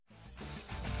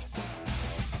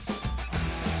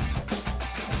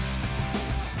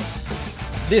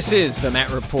This is the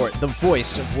Matt Report, the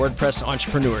voice of WordPress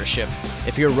entrepreneurship.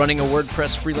 If you're running a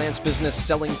WordPress freelance business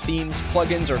selling themes,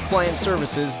 plugins, or client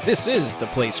services, this is the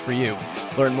place for you.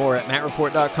 Learn more at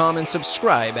mattreport.com and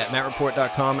subscribe at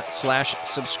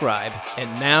mattreport.com/subscribe.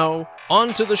 And now,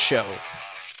 on to the show.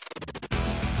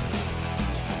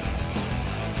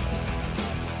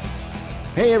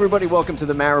 Hey everybody, welcome to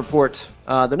the Matt Report,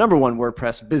 the number one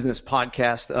WordPress business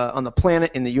podcast on the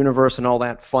planet, in the universe, and all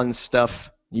that fun stuff.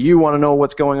 You want to know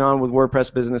what's going on with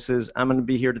WordPress businesses? I'm going to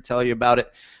be here to tell you about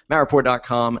it.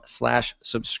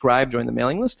 mattreport.com/subscribe. Join the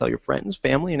mailing list. Tell your friends,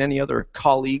 family, and any other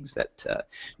colleagues that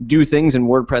do things in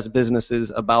WordPress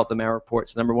businesses about the Matt Report.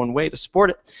 It's the number one way to support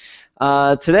it.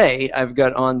 Today, I've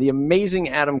got on the amazing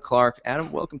Adam Clark. Adam,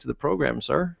 welcome to the program,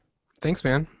 sir. Thanks,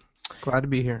 man. Glad to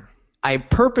be here. I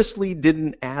purposely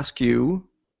didn't ask you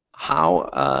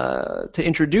how to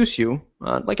introduce you,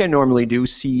 like I normally do,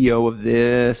 CEO of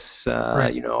this,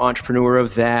 Right. Entrepreneur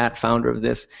of that, founder of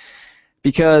this,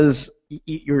 because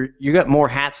you got more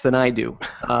hats than I do.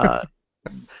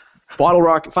 Bottle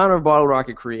Rocket, founder of Bottle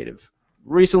Rocket Creative,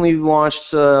 recently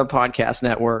launched a podcast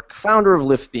network, founder of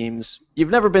Lift Themes.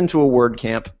 You've never been to a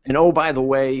WordCamp, and oh, by the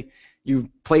way, you've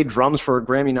played drums for a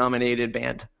Grammy-nominated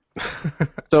band.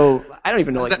 So I don't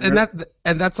even know.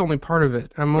 And that's only part of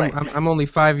it. Right. I'm only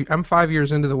 5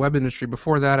 years into the web industry.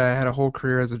 Before that, I had a whole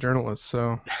career as a journalist.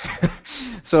 So,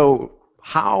 So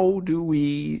how do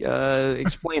we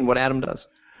explain what Adam does?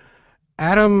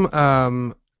 Adam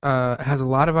has a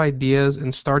lot of ideas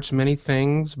and starts many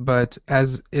things, but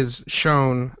as is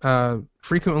shown,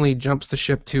 frequently jumps the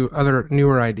ship to other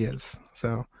newer ideas.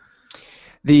 So,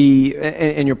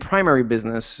 And your primary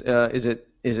business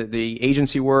is it the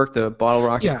agency work, the Bottle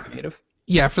Rocket Creative?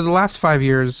 Yeah, for the last 5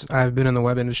 years, I've been in the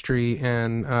web industry,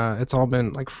 and it's all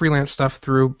been like freelance stuff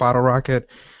through Bottle Rocket.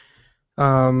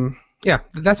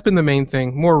 That's been the main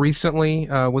thing. More recently,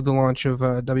 with the launch of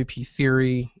WP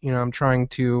Theory, I'm trying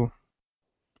to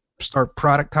start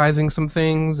productizing some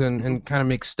things and kind of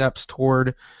make steps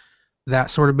toward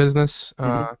that sort of business.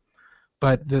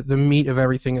 But the meat of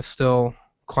everything is still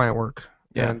client work.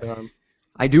 Yeah. And,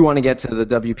 I do want to get to the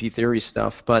WP Theory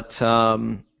stuff, but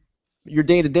your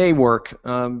day-to-day work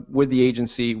with the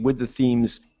agency, with the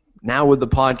themes, now with the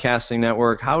podcasting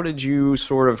network, how did you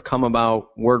sort of come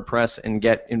about WordPress and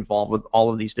get involved with all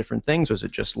of these different things? Was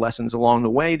it just lessons along the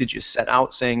way? Did you set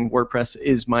out saying WordPress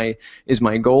is my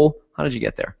goal? How did you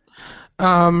get there?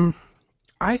 I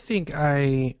think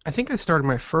I started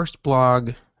my first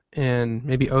blog in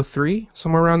maybe 2003,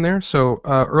 somewhere around there. So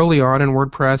early on in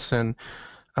WordPress, and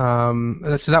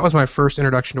so that was my first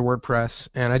introduction to WordPress,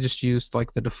 and I just used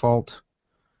like the default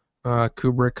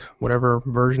Kubrick, whatever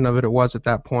version of it was at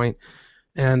that point.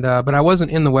 And but I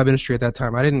wasn't in the web industry at that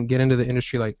time. I didn't get into the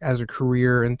industry like as a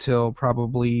career until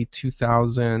probably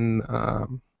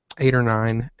 2008 or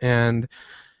 9. And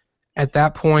at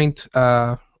that point,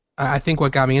 I think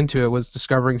what got me into it was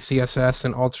discovering CSS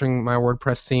and altering my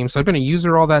WordPress theme. So I've been a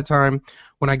user all that time.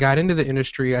 When I got into the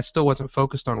industry, I still wasn't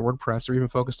focused on WordPress or even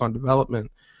focused on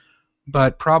development.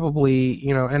 But probably,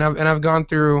 and I've gone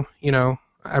through,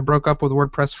 I broke up with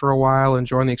WordPress for a while and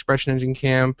joined the Expression Engine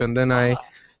camp, and then I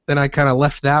kind of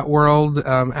left that world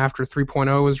after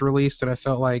 3.0 was released, and I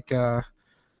felt like,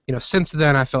 since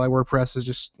then I felt like WordPress is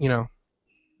just,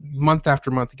 month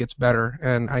after month it gets better,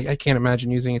 and I can't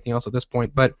imagine using anything else at this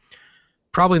point. But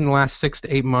probably in the last 6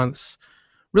 to 8 months,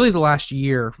 really the last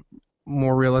year,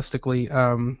 more realistically,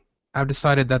 I've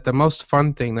decided that the most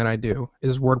fun thing that I do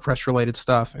is WordPress-related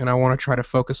stuff, and I want to try to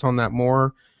focus on that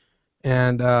more.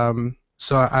 And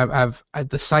so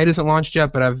the site isn't launched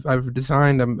yet, but I've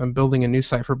designed. I'm building a new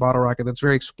site for Bottle Rocket that's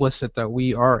very explicit that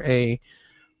we are a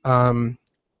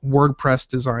WordPress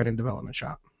design and development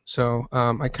shop. So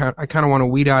I kind of want to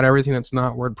weed out everything that's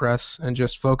not WordPress and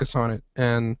just focus on it.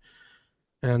 And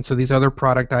so these other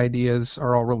product ideas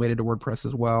are all related to WordPress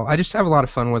as well. I just have a lot of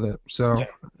fun with it, so I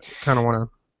kind of want to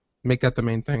make that the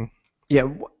main thing. Yeah,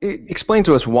 explain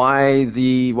to us why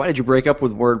did you break up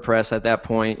with WordPress at that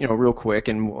point, real quick,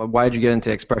 and why did you get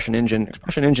into Expression Engine?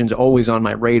 Expression Engine's always on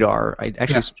my radar. I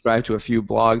actually subscribe to a few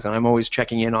blogs, and I'm always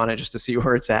checking in on it just to see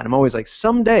where it's at. I'm always like,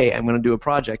 someday I'm going to do a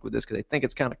project with this because I think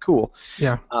it's kind of cool.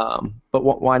 Yeah. But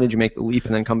why did you make the leap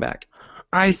and then come back?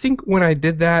 I think when I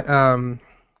did that,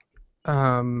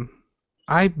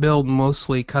 I build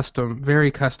mostly very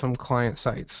custom client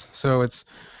sites. So it's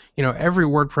every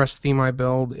WordPress theme I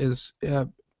build is, the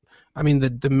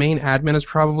main admin is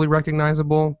probably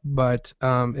recognizable, but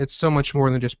it's so much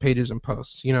more than just pages and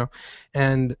posts,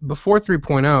 And before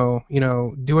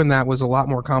 3.0, doing that was a lot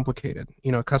more complicated,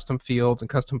 custom fields and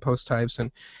custom post types,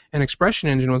 and Expression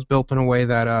Engine was built in a way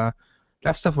that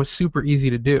that stuff was super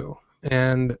easy to do.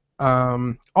 And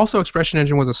also, Expression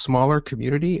Engine was a smaller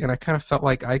community, and I kind of felt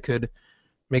like I could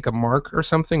make a mark or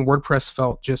something. WordPress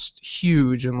felt just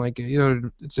huge, and like it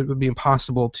would be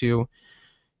impossible to,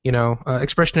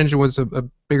 Expression Engine was a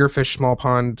bigger fish, small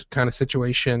pond kind of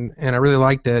situation, and I really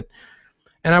liked it.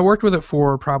 And I worked with it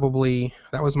for probably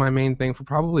that was my main thing for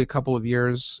probably a couple of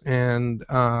years, and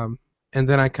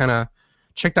then I kind of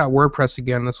checked out WordPress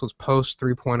again. This was post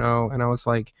 3.0, and I was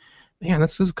like, man,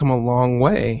 this has come a long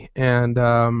way, and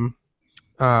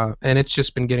it's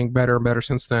just been getting better and better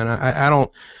since then. I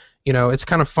don't, it's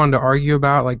kind of fun to argue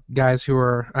about, like guys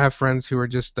I have friends who are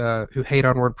just who hate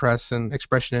on WordPress, and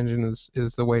Expression Engine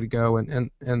is the way to go,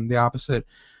 and the opposite.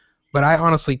 But I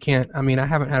honestly can't. I mean, I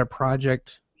haven't had a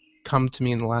project come to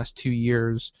me in the last 2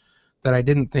 years that I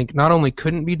didn't think not only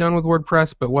couldn't be done with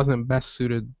WordPress, but wasn't best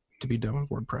suited to be done with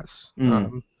WordPress.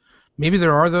 Maybe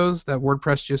there are those that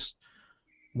WordPress just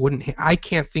wouldn't. I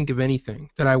can't think of anything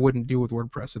that I wouldn't do with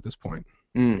WordPress at this point.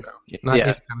 Not any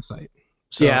kind of site.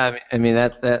 So, yeah, I mean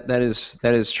that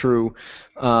is true.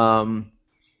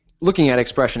 Looking at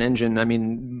Expression Engine, I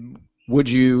mean,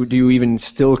 do you even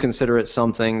still consider it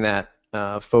something that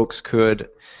folks could,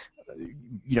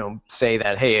 say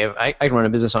that, hey, I can run a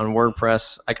business on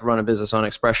WordPress, I could run a business on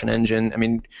Expression Engine. I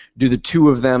mean, do the two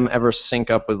of them ever sync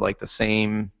up with like the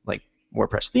same like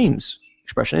WordPress themes,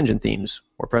 Expression Engine themes,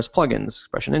 WordPress plugins,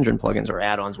 Expression Engine plugins, or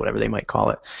add-ons, whatever they might call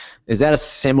it? Is that a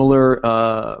similar?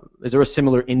 Is there a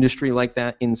similar industry like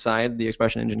that inside the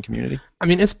Expression Engine community? I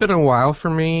mean, it's been a while for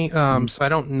me, so I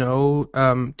don't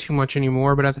know too much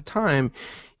anymore. But at the time,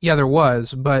 yeah, there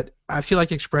was. But I feel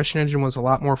like Expression Engine was a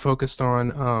lot more focused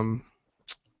on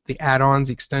the add-ons,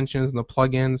 the extensions, and the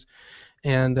plugins,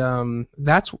 and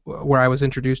that's where I was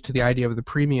introduced to the idea of the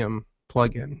premium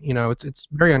plugin. It's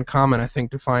very uncommon, I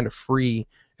think, to find a free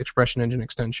Expression Engine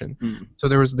extension. So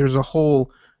there's a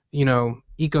whole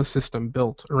ecosystem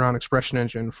built around Expression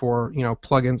Engine for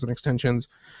plugins and extensions.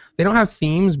 They don't have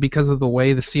themes because of the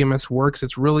way the CMS works.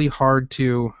 It's really hard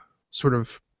to sort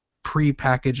of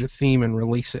pre-package a theme and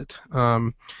release it,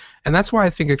 and that's why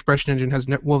I think Expression Engine has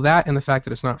that and the fact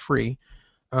that it's not free.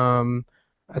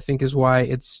 I think is why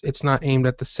it's not aimed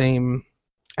at the same.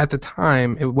 At the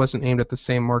time, it wasn't aimed at the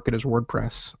same market as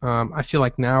WordPress. I feel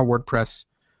like now WordPress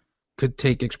could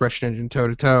take Expression Engine toe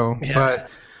to toe, but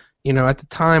at the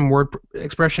time,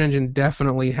 Expression Engine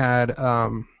definitely had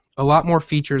a lot more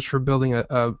features for building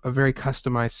a very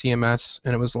customized CMS,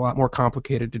 and it was a lot more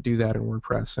complicated to do that in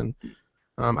WordPress. And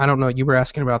I don't know. You were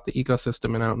asking about the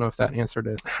ecosystem, and I don't know if that answered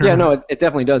it. Yeah, no, it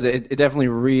definitely does. It definitely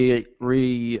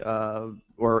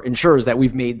or ensures that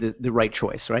we've made the right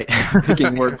choice, right?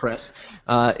 Picking WordPress.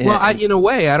 In a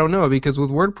way, I don't know, because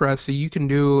with WordPress, you can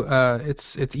do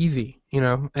it's easy. I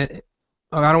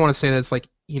don't want to say that it's like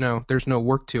there's no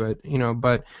work to it,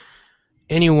 but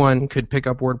anyone could pick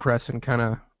up WordPress and kind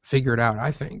of figure it out,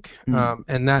 I think.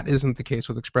 And that isn't the case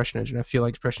with Expression Engine. I feel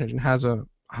like Expression Engine has a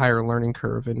higher learning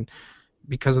curve, and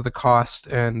because of the cost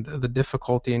and the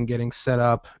difficulty in getting set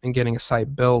up and getting a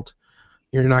site built,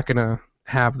 you're not going to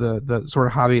have the sort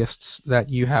of hobbyists that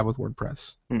you have with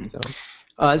WordPress.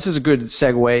 This is a good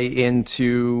segue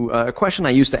into a question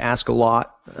I used to ask a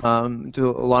lot to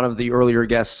a lot of the earlier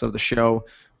guests of the show,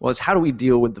 was how do we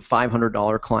deal with the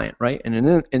 $500 client, right? And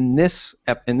in this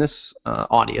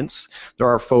audience, there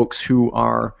are folks who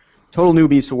are total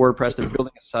newbies to WordPress. They're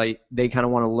building a site. They kind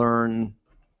of want to learn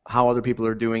how other people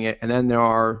are doing it. And then there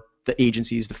are the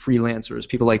agencies, the freelancers,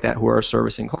 people like that who are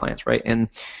servicing clients, right? And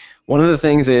one of the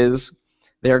things is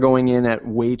they're going in at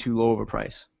way too low of a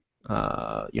price.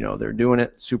 They're doing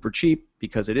it super cheap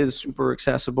because it is super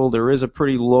accessible. There is a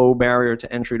pretty low barrier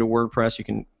to entry to WordPress. You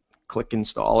can click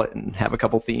install it and have a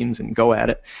couple themes and go at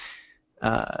it.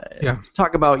 Let's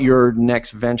talk about your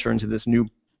next venture into this new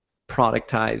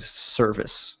productized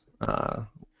service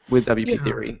with WP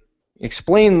Theory.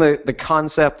 Explain the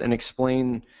concept and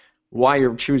explain why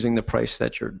you're choosing the price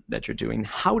that you're doing.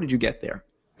 How did you get there?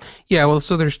 Yeah, well,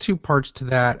 so there's two parts to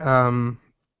that.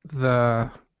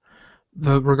 The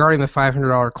regarding the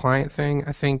 $500 client thing,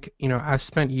 I think I've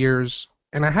spent years,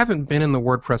 and I haven't been in the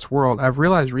WordPress world. I've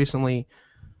realized recently,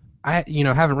 I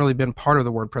haven't really been part of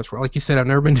the WordPress world. Like you said, I've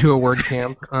never been to a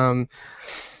WordCamp.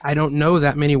 I don't know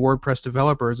that many WordPress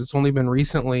developers. It's only been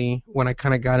recently when I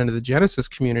kind of got into the Genesis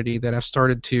community that I've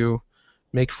started to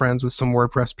make friends with some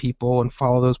WordPress people and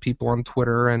follow those people on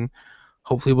Twitter, and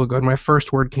hopefully we'll go to my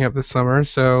first WordCamp this summer.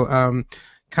 So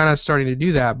kind of starting to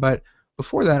do that. But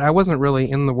before that, I wasn't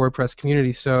really in the WordPress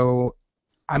community. So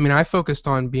I mean, I focused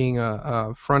on being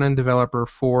a front-end developer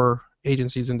for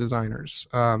agencies and designers.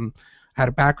 I had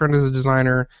a background as a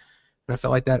designer, and I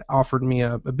felt like that offered me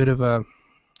a bit of a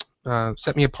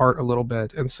set me apart a little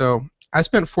bit. And so I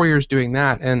spent 4 years doing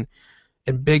that, and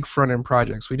in big front end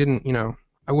projects. We didn't,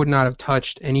 I would not have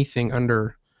touched anything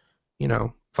under,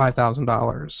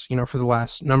 $5,000, for the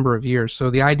last number of years. So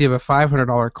the idea of a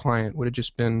 $500 client would have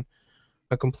just been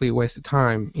a complete waste of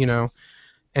time,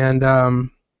 And Not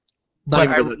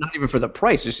but even not even for the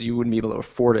price, just you wouldn't be able to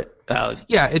afford it.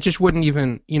 yeah, it just wouldn't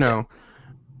even, you know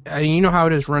how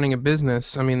it is running a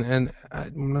business. I mean, and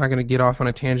I'm not going to get off on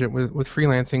a tangent with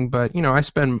freelancing, but I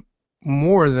spend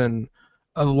more than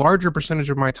a larger percentage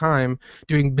of my time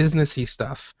doing businessy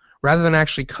stuff rather than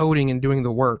actually coding and doing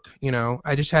the work.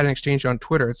 I just had an exchange on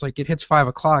Twitter. It's like it hits 5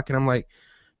 o'clock, and I'm like,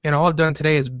 and all I've done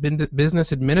today is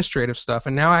business administrative stuff,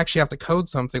 and now I actually have to code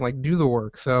something, like do the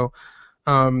work. So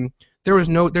um, there's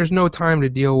no time to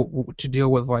deal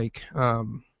with like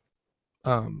um,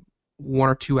 1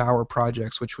 or 2 hour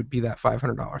projects, which would be that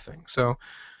 $500 thing. So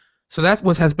that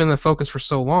has been the focus for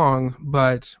so long,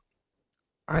 but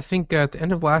I think at the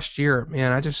end of last year,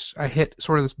 man, I hit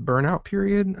sort of this burnout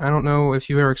period. I don't know if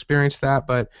you've ever experienced that,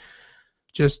 but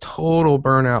just total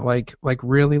burnout, like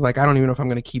really, like I don't even know if I'm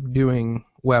going to keep doing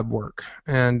web work.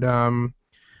 And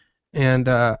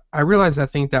I realized I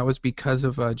think that was because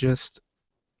of just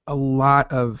a lot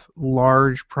of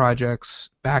large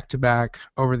projects back to back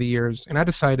over the years, and I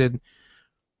decided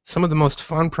some of the most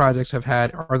fun projects I've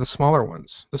had are the smaller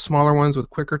ones with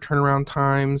quicker turnaround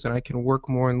times, and I can work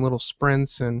more in little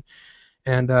sprints, and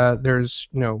there's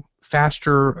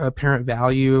faster apparent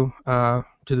value to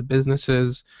the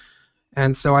businesses.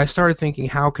 And so I started thinking,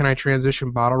 how can I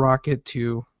transition BottleRocket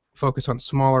to focus on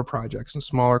smaller projects and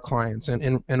smaller clients,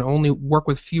 and only work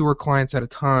with fewer clients at a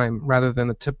time rather than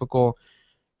the typical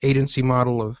agency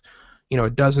model of a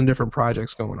dozen different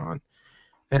projects going on.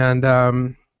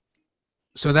 And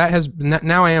so that has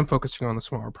now I am focusing on the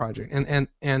smaller project,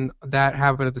 and that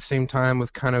happened at the same time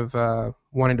with kind of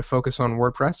wanting to focus on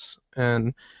WordPress.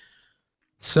 And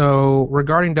so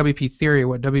regarding WP Theory,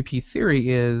 what WP Theory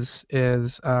is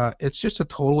it's just a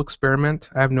total experiment.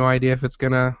 I have no idea if it's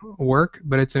gonna work,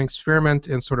 but it's an experiment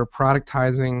in sort of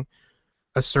productizing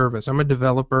a service. I'm a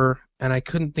developer, and I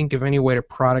couldn't think of any way to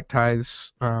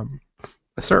productize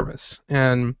a service.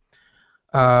 And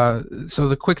so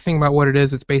the quick thing about what it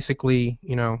is, it's basically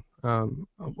a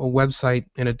website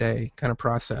in a day kind of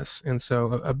process. And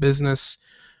so a business,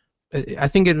 I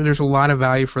think there's a lot of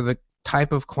value for the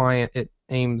type of client it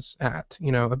aims at.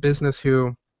 A business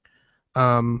who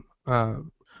um, uh,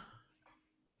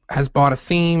 has bought a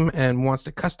theme and wants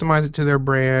to customize it to their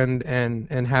brand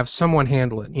and have someone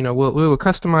handle it. We'll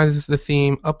customize the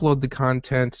theme, upload the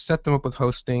content, set them up with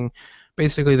hosting.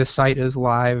 Basically, the site is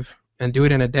live, and do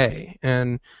it in a day.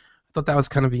 And I thought that was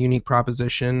kind of a unique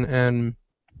proposition. And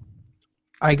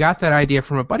I got that idea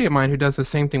from a buddy of mine who does the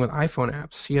same thing with iPhone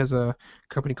apps. He has a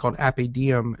company called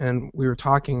Appidium, and we were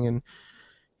talking, and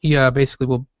he basically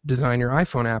will design your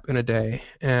iPhone app in a day,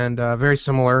 and very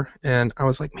similar. And I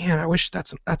was like, man, I wish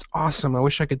that's awesome. I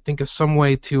wish I could think of some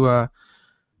way to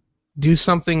do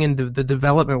something in the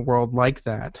development world like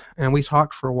that. And we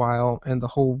talked for a while, and the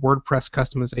whole WordPress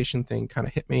customization thing kind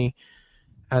of hit me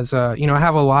as I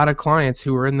have a lot of clients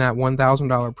who are in that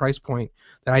 $1,000 price point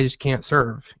that I just can't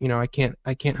serve. I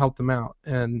can't help them out,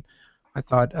 and I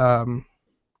thought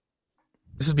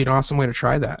this would be an awesome way to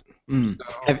try that. Mm.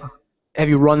 So, Have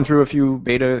you run through a few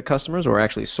beta customers or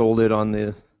actually sold it on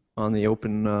the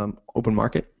open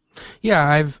market? yeah,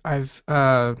 I've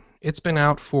it's been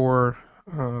out for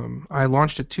I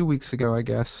launched it 2 weeks ago, I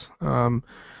guess, and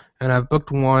I've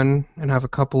booked one and have a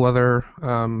couple other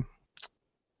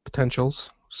potentials.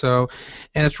 So,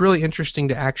 and it's really interesting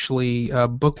to actually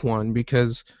book one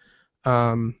because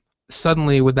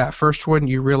suddenly with that first one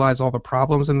you realize all the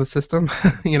problems in the system,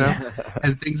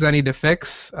 and things I need to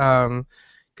fix.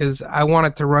 Because I want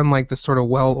it to run like this sort of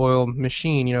well-oiled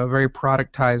machine, a very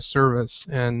productized service.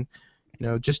 And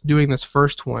just doing this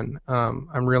first one,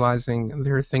 I'm realizing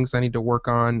there are things I need to work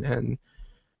on and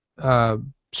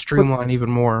streamline even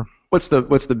more. What's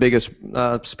the biggest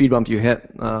speed bump you hit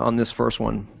on this first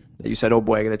one that you said, oh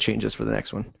boy, I got to change this for the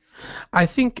next one? I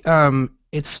think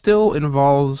it still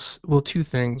involves, well, two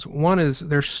things. One is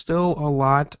there's still a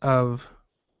lot of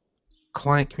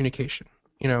client communication.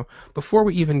 Before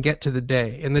we even get to the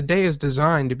day, and the day is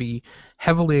designed to be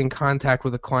heavily in contact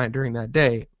with the client during that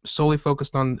day, solely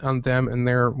focused on them and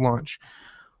their launch.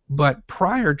 But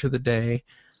prior to the day,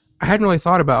 I hadn't really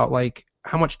thought about like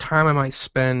how much time I might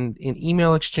spend in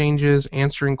email exchanges,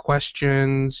 answering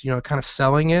questions, kind of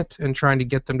selling it and trying to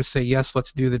get them to say yes,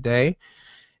 let's do the day.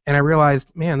 And I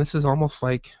realized, man, this is almost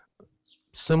like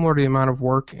similar to the amount of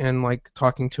work and like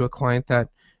talking to a client that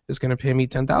is going to pay me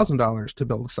 $10,000 to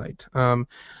build a site.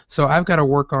 So I've got to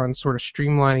work on sort of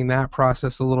streamlining that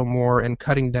process a little more and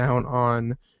cutting down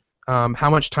on how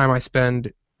much time I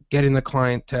spend getting the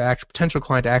potential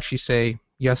client to actually say,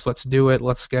 yes, let's do it,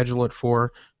 let's schedule it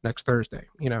for next Thursday,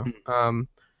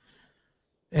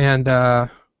 and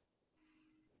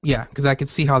yeah, because I could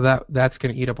see how that's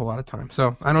going to eat up a lot of time.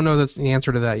 So I don't know that's the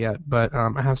answer to that yet, but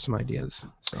I have some ideas.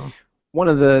 So one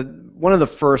of the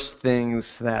first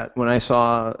things that when I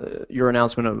saw your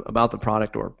announcement about the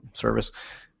product or service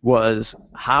was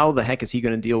how the heck is he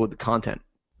going to deal with the content?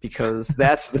 Because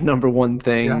that's the number one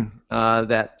thing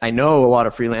that I know a lot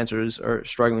of freelancers are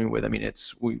struggling with. I mean,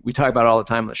 we talk about it all the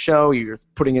time on the show. You're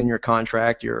putting in your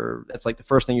contract. That's like the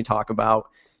first thing you talk about.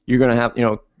 You're going to have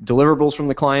deliverables from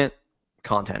the client,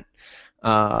 content.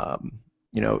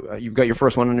 You've got your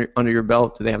first one under your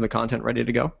belt. Do they have the content ready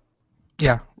to go?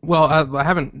 Yeah. Well, I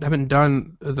haven't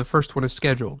done the first one is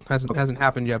scheduled. Hasn't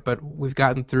happened yet, but we've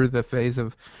gotten through the phase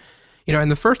of. And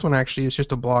the first one actually is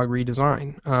just a blog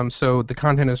redesign. So the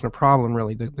content isn't a problem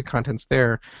really. The content's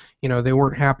there. They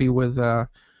weren't happy with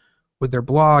their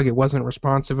blog. It wasn't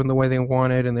responsive in the way they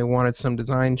wanted, and they wanted some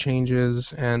design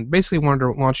changes, and basically wanted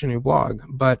to launch a new blog.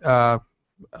 But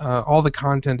all the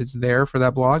content is there for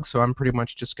that blog, so I'm pretty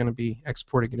much just going to be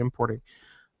exporting and importing.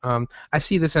 I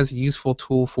see this as a useful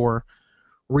tool for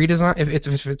redesign. If it's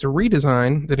a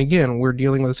redesign, then again we're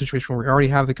dealing with a situation where we already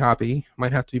have the copy.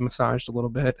 Might have to be massaged a little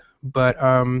bit, but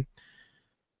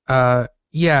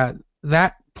yeah,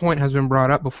 that point has been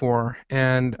brought up before,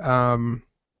 and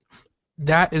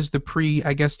that is the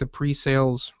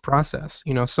pre-sales process.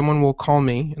 Someone will call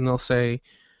me and they'll say,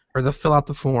 or they'll fill out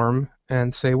the form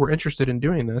and say we're interested in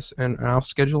doing this, and I'll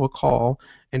schedule a call,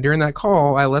 and during that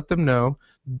call I let them know,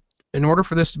 in order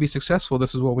for this to be successful,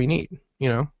 this is what we need.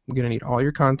 We're going to need all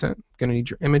your content. We're going to need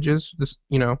your images. This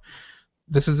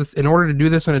is in order to do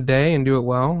this in a day and do it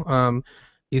well.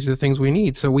 These are the things we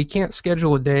need. So we can't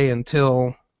schedule a day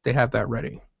until they have that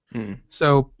ready.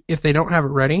 So if they don't have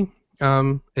it ready,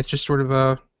 it's just sort of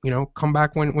a come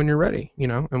back when you're ready.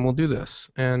 And we'll do this.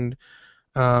 And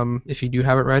if you do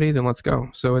have it ready, then let's go.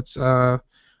 So it's not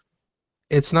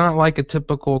like a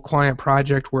typical client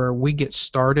project where we get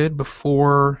started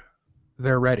before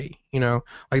they're ready.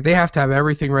 Like they have to have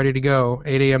everything ready to go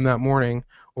 8 a.m. that morning,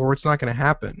 or it's not going to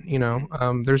happen.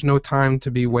 There's no time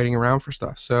to be waiting around for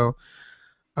stuff. So,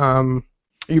 are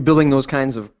you building those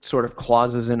kinds of sort of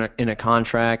clauses in a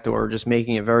contract, or just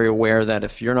making it very aware that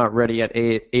if you're not ready at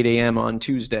 8 a.m. on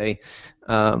Tuesday,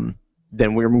 then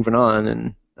we're moving on?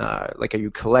 And are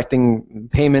you collecting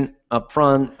payment up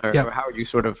front, or how are you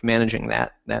sort of managing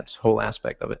that whole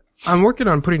aspect of it? I'm working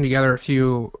on putting together a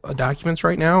few documents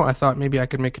right now. I thought maybe I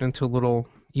could make it into a little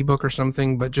ebook or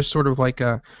something, but just sort of like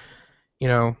a,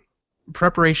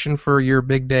 preparation for your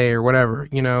big day or whatever,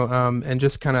 and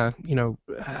just kind of,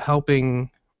 helping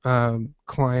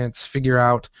clients figure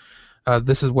out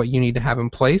this is what you need to have in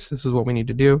place, this is what we need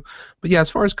to do. But yeah, as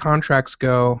far as contracts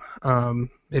go,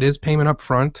 it is payment up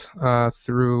front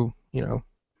through, I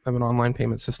have an online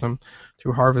payment system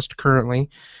through Harvest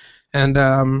currently, and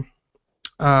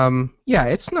yeah,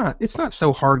 it's not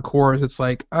so hardcore as it's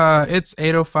like it's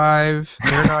 8:05,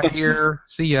 they're not here,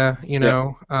 see ya,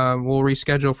 we'll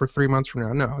reschedule for 3 months from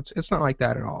now. No, it's not like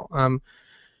that at all. And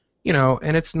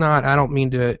it's not. I don't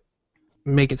mean to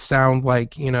make it sound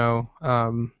like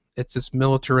it's this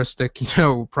militaristic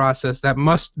process that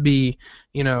must be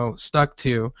stuck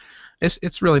to.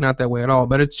 It's really not that way at all.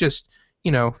 But it's just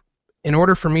in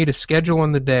order for me to schedule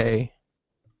in the day,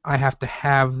 I have to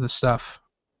have the stuff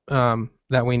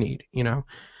that we need,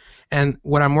 And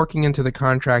what I'm working into the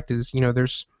contract is,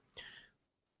 there's,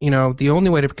 the only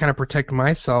way to kind of protect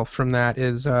myself from that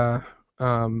is,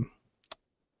 I'm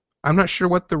not sure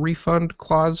what the refund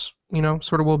clause,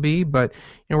 sort of will be, but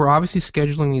we're obviously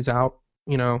scheduling these out,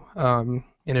 in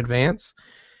advance,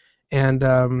 and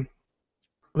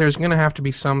there's going to have to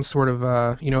be some sort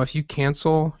of, if you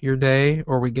cancel your day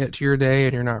or we get to your day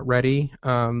and you're not ready,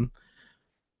 I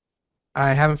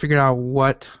haven't figured out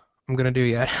what I'm going to do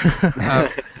yet.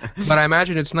 But I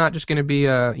imagine it's not just going to be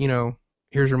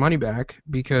here's your money back,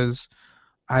 because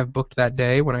I've booked that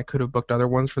day when I could have booked other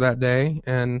ones for that day,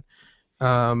 and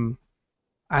I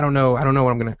don't know what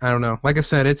I'm going to, I don't know. Like I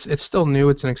said, it's still new,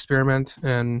 it's an experiment,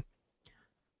 and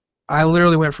I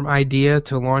literally went from idea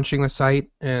to launching the site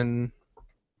in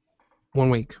 1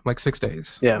 week, like 6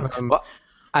 days. Yeah. Well,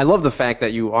 I love the fact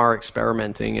that you are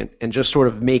experimenting and just sort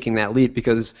of making that leap,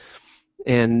 because,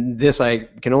 and this I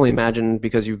can only imagine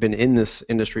because you've been in this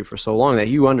industry for so long, that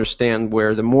you understand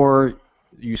where the more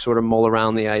you sort of mull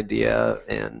around the idea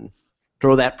and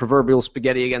throw that proverbial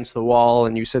spaghetti against the wall,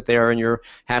 and you sit there and you're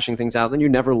hashing things out. Then you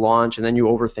never launch, and then you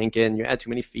overthink it, and you add too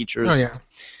many Oh features. yeah.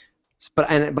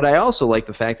 But I also like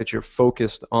the fact that you're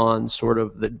focused on sort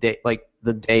of the day, like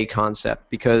the day concept,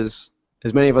 because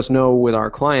as many of us know with our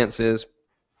clients is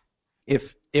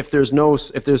if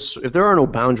there are no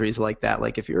boundaries like that,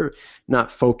 like if you're not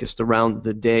focused around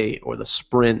the day or the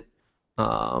sprint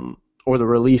or the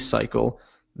release cycle,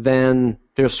 then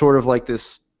there's sort of like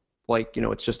this, like,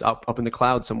 it's just up in the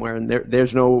cloud somewhere, and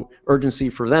there's no urgency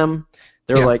for them.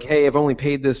 They're Yeah. like, hey, I've only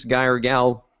paid this guy or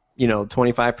gal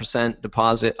 25%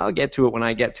 deposit. I'll get to it when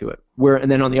I get to it.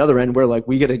 And then on the other end, we're like,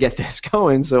 we got to get this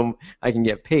going so I can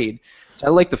get paid. So I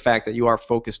like the fact that you are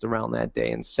focused around that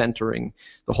day and centering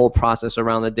the whole process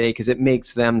around the day, because it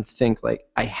makes them think like,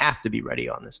 I have to be ready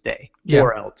on this day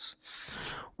or else.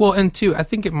 Well, and two, I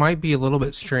think it might be a little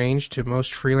bit strange to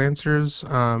most freelancers,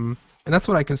 and that's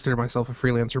what I consider myself a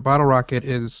freelancer. Bottle Rocket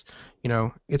is,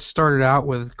 it started out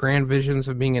with grand visions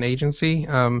of being an agency,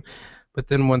 but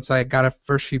then once I got a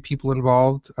first few people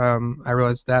involved, I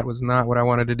realized that was not what I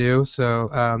wanted to do.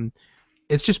 So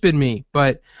it's just been me.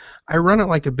 But I run it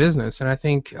like a business, and I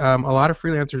think a lot of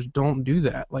freelancers don't do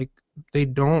that. Like, they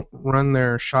don't run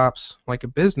their shops like a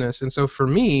business. And so for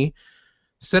me,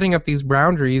 setting up these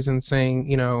boundaries and saying,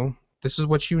 this is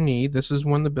what you need, this is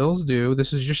when the bills due,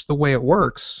 this is just the way it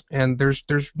works, and there's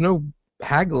no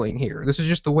haggling here. This is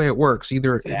just the way it works.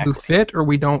 Either Exactly. we fit or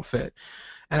we don't fit.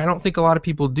 And I don't think a lot of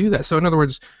people do that. So in other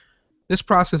words, this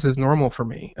process is normal for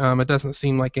me. It doesn't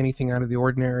seem like anything out of the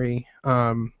ordinary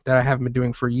that I haven't been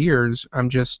doing for years. I'm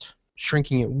just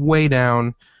shrinking it way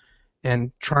down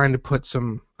and trying to put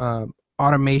some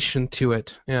automation to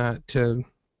it to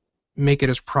make it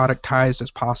as productized as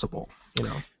possible.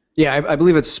 Yeah, I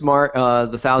believe it's smart. The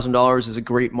 $1,000 is a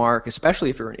great mark, especially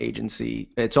if you're an agency.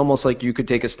 It's almost like you could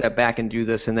take a step back and do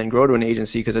this and then grow to an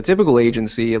agency, because a typical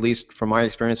agency, at least from my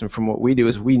experience and from what we do,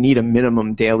 is we need a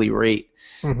minimum daily rate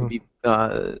to be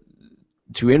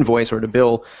to invoice or to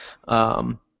bill,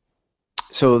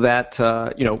 so that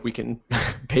we can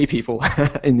pay people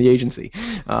in the agency.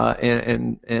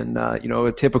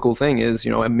 A typical thing is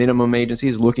a minimum agency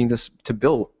is looking to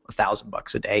bill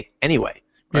 $1,000 a day anyway.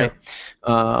 Right.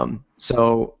 Yeah.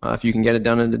 So if you can get it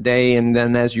done in a day, and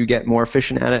then as you get more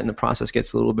efficient at it and the process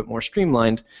gets a little bit more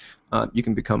streamlined, you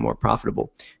can become more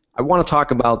profitable. I want to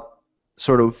talk about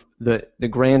sort of the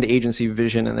grand agency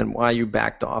vision and then why you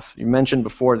backed off. You mentioned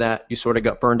before that you sort of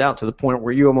got burned out to the point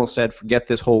where you almost said, forget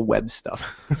this whole web stuff.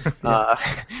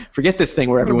 Forget this thing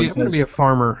where everyone says... I'm going to be a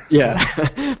farmer. Yeah.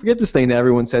 Forget this thing that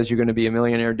everyone says you're going to be a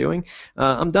millionaire doing.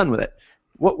 I'm done with it.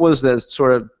 What was the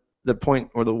sort of the point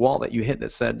or the wall that you hit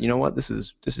that said, you know what, this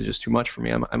is just too much for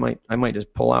me. I might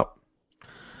just pull out?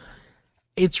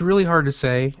 It's really hard to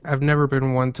say. I've never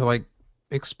been one to like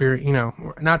experience,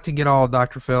 not to get all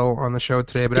Dr. Phil on the show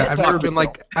today, but I've never been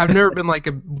like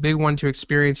a big one to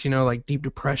experience, like deep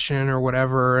depression or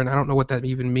whatever, and I don't know what that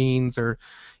even means, or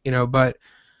but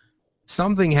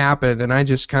something happened and I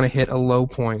just kind of hit a low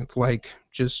point, like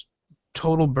just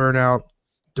total burnout,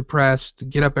 depressed,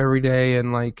 get up every day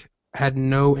and like had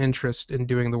no interest in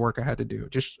doing the work I had to do.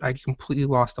 I completely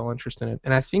lost all interest in it.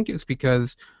 And I think it's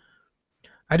because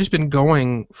I just been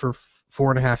going for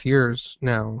 4.5 years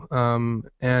now,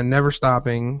 and never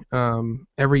stopping.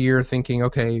 Every year thinking,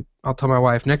 okay, I'll tell my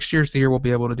wife next year's the year we'll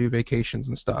be able to do vacations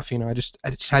and stuff. I just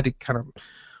had to kind of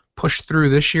push through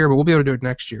this year, but we'll be able to do it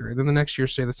next year. And then the next year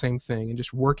say the same thing, and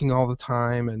just working all the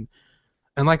time. And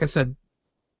like I said,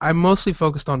 I'm mostly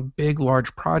focused on big,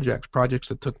 large projects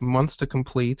that took months to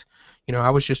complete. I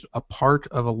was just a part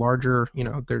of a larger,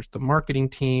 there's the marketing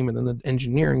team and then the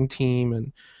engineering team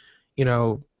and,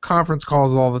 conference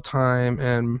calls all the time.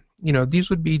 And, these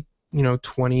would be,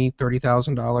 $20,000,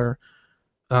 $30,000,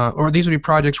 or these would be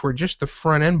projects where just the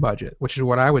front end budget, which is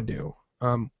what I would do,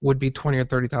 would be $20,000 or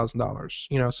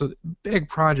 $30,000. So big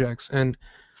projects. And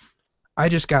I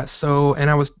just got and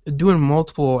I was doing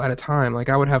multiple at a time. Like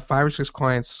I would have 5 or 6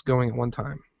 clients going at one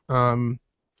time. And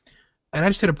I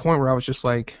just hit a point where I was just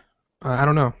like, I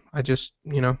don't know. I just,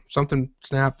 something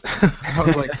snapped. I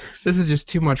was like, this is just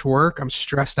too much work. I'm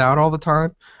stressed out all the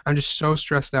time. I'm just so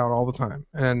stressed out all the time.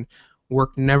 And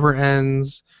work never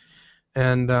ends.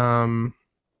 And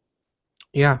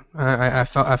yeah, I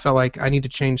felt like I need to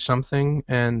change something,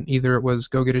 and either it was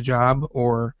go get a job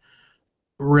or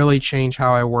really change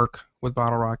how I work with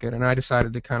Bottle Rocket. And I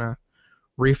decided to kind of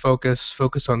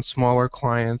focus on smaller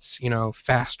clients,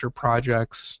 faster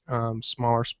projects,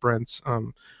 smaller sprints,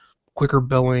 quicker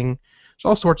billing, so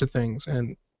all sorts of things.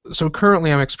 And so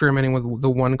currently I'm experimenting with the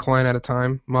one client at a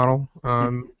time model,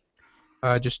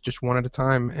 just one at a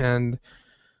time. And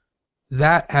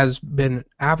that has been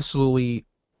absolutely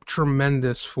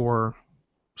tremendous for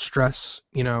stress.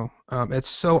 It's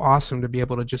so awesome to be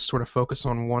able to just sort of focus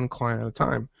on one client at a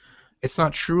time. It's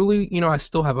not truly, I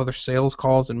still have other sales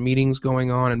calls and meetings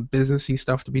going on and businessy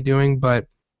stuff to be doing, but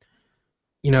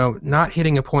not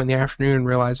hitting a point in the afternoon and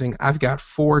realizing I've got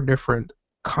four different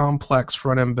complex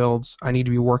front end builds I need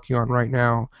to be working on right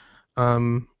now,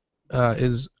 um,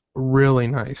 is really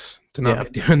nice to not Yeah.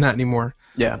 be doing that anymore.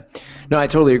 Yeah, no, I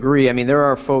totally agree. I mean, there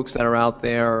are folks that are out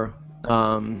there.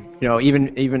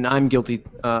 Even I'm guilty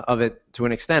of it to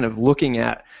an extent of looking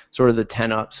at sort of the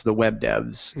 10-ups, the web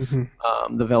devs, Hmm.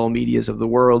 the Velomedias of the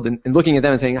world, and looking at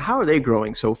them and saying, how are they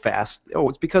growing so fast? Oh,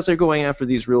 it's because they're going after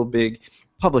these real big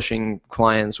publishing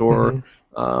clients or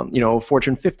Hmm.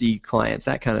 Fortune 50 clients,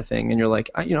 that kind of thing. And you're like,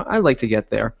 I'd like to get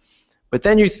there. But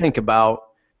then you think about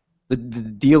the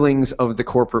dealings of the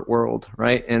corporate world,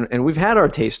 right? And we've had our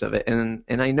taste of it, and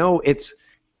I know it's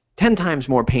 10 times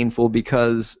more painful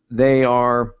because they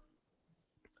are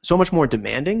so much more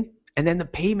demanding, and then the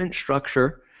payment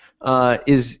structure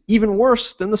is even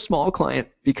worse than the small client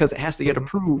because it has to get Hmm.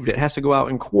 approved, it has to go out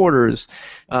in quarters,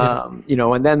 Yeah.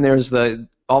 and then there's the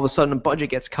all of a sudden a budget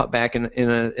gets cut back in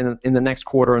the next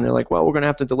quarter, and they're like, well, we're going to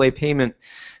have to delay payment,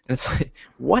 and it's like,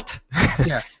 what?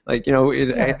 Yeah. Like,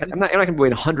 Yeah. I'm not going to wait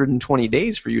 120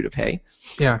 days for you to pay.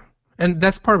 Yeah. And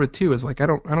that's part of it too, is like I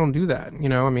don't do that.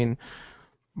 I mean,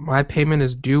 my payment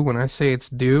is due when I say it's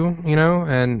due,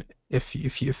 and if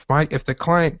the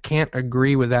client can't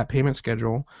agree with that payment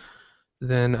schedule,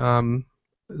 then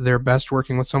they're best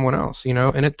working with someone else,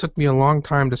 And it took me a long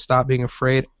time to stop being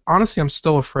afraid. Honestly, I'm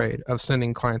still afraid of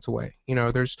sending clients away.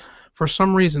 There's for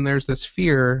some reason there's this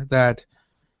fear that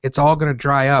it's all going to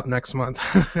dry up next month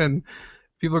and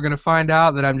people are going to find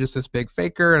out that I'm just this big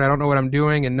faker and I don't know what I'm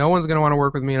doing and no one's going to want to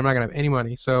work with me and I'm not going to have any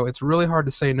money. So it's really hard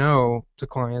to say no to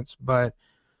clients, but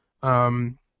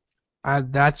um,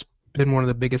 that's been one of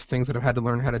the biggest things that I've had to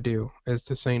learn how to do is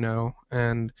to say no,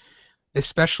 and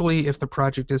especially if the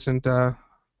project isn't a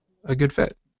good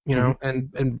fit, Hmm.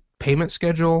 and payment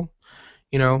schedule,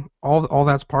 all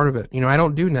that's part of it. I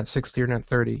don't do net 60 or net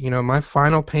 30. My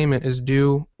final payment is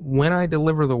due when I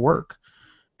deliver the work,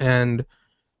 and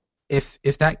if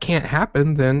that can't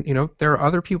happen, then there are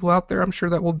other people out there I'm sure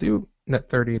that will do net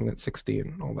 30 and net 60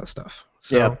 and all that stuff.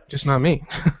 Yeah. So just not me.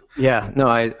 Yeah, no,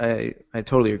 I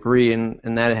totally agree, and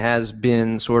that has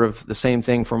been sort of the same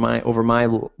thing for my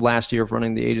last year of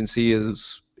running the agency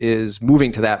is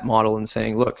moving to that model and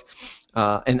saying, look,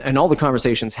 and all the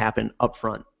conversations happen up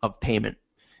front of payment.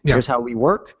 Yeah. Here's how we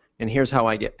work, and here's how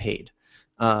I get paid.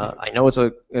 Yeah. I know it's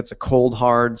a cold,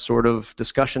 hard sort of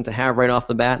discussion to have right off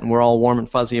the bat, and we're all warm and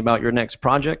fuzzy about your next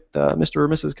project, Mr. or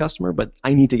Mrs. Customer, but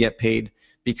I need to get paid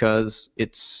because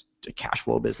it's a cash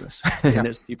flow business, and Yeah.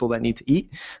 there's people that need to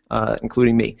eat,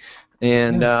 including me.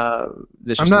 And Yeah.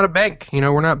 there's I'm just not a bank.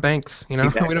 We're not banks. We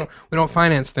exactly, don't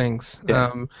finance things.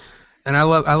 yeah, And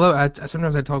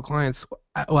sometimes I tell clients,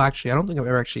 well, actually, I don't think I've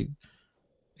ever actually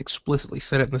explicitly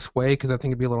said it in this way because I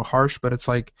think it'd be a little harsh, but it's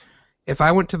like if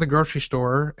I went to the grocery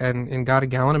store and got a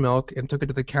gallon of milk and took it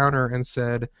to the counter and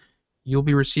said, you'll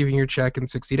be receiving your check in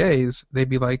 60 days, they'd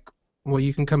be like, well,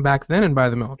 you can come back then and buy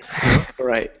the milk. right,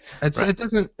 right, It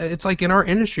doesn't, it's like in our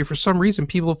industry, for some reason,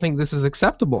 people think this is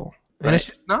acceptable, and it's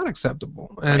right, just not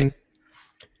acceptable. right,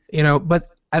 And but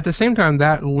at the same time,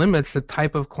 that limits the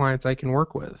type of clients I can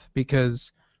work with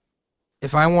because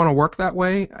if I want to work that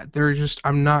way,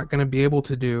 I'm not going to be able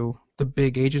to do the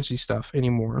big agency stuff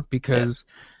anymore yeah, because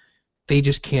they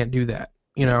just can't do that.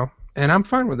 And I'm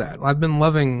fine with that. I've been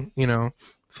loving,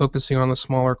 focusing on the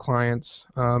smaller clients.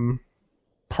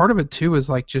 Part of it too is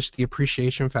like just the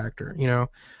appreciation factor.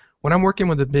 When I'm working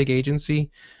with a big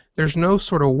agency, there's no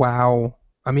sort of wow.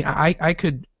 I mean, I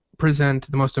could present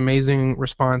the most amazing,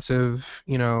 responsive,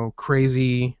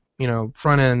 crazy,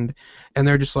 front end, and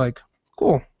they're just like,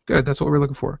 cool, good, that's what we're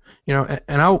looking for.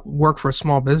 And I'll work for a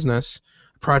small business,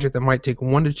 a project that might take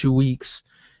 1 to 2 weeks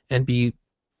and be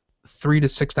 $3,000 to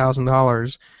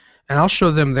 $6,000, and I'll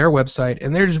show them their website,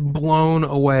 and they're just blown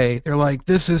away. They're like,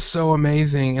 "This is so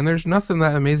amazing," and there's nothing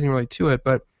that amazing really to it,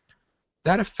 but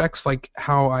that affects like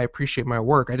how I appreciate my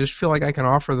work. I just feel like I can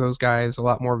offer those guys a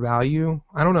lot more value.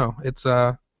 I don't know.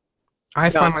 I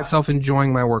find no, myself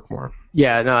enjoying my work more.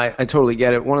 yeah, no, I totally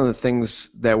get it. One of the things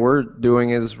that we're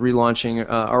doing is relaunching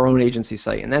our own agency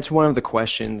site, and that's one of the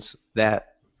questions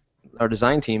that our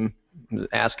design team is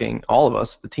asking all of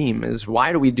us, the team, is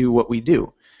why do we do what we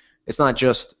do? It's not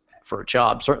just for a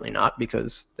job, certainly not,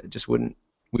 because it just wouldn't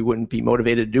we wouldn't be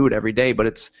motivated to do it every day. But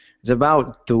it's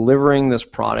about delivering this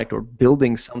product or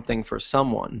building something for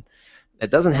someone that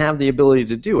doesn't have the ability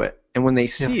to do it, and when they Yeah.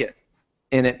 see it,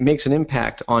 and it makes an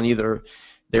impact on either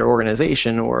their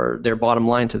organization or their bottom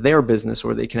line to their business,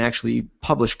 or they can actually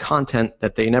publish content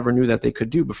that they never knew that they could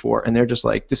do before, and they're just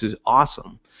like, this is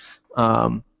awesome.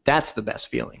 That's the best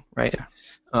feeling, right? Yeah.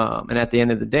 And at the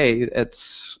end of the day,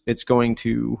 it's going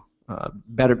to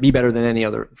be better than any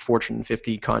other Fortune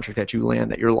 50 contract that you land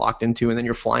that you're locked into, and then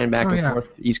you're flying back and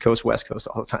forth, East Coast, West Coast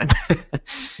all the time.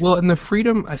 Well, and the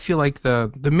freedom, I feel like the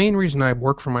main reason I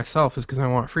work for myself is because I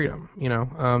want freedom.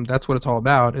 That's what it's all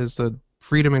about, is the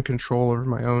freedom and control over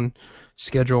my own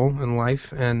schedule and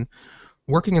life. And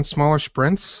working in smaller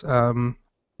sprints,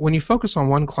 when you focus on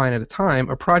one client at a time,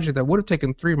 a project that would have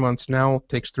taken 3 months now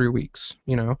takes 3 weeks,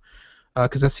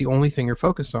 because that's the only thing you're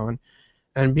focused on.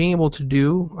 And being able to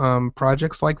do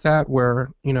projects like that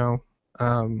where, because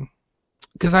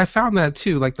I found that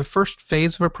too, like the first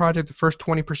phase of a project, the first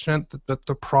 20%,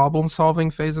 the problem-solving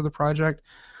phase of the project,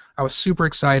 I was super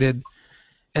excited.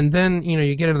 And then,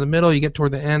 you get into the middle, you get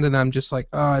toward the end, and I'm just like,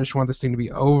 oh, I just want this thing to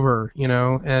be over,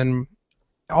 And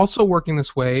also working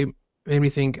this way made me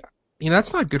think,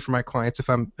 that's not good for my clients if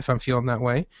I'm feeling that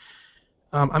way.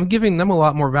 I'm giving them a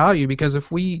lot more value, because if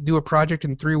we do a project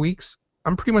in 3 weeks,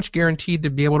 I'm pretty much guaranteed to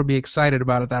be able to be excited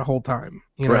about it that whole time,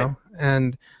 Right.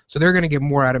 And so they're going to get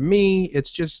more out of me.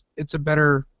 It's a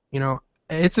better,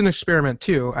 it's an experiment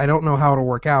too. I don't know how it'll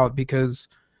work out, because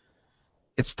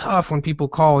it's tough when people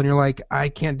call and you're like, I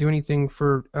can't do anything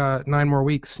for 9 more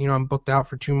weeks. I'm booked out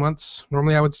for 2 months.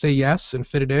 Normally I would say yes and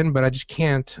fit it in, but I just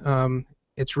can't.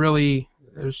 It's really,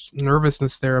 there's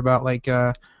nervousness there about like,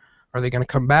 are they going to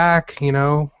come back?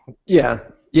 Yeah.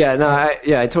 Yeah. No.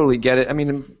 I totally get it. I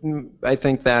mean, I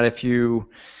think that if you're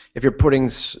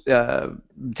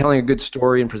telling a good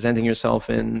story and presenting yourself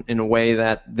in a way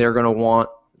that they're going to want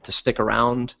to stick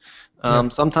around.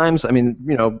 Sometimes, I mean,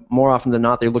 more often than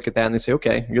not, they look at that and they say,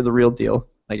 "Okay, you're the real deal.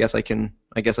 I guess I can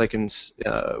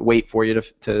wait for you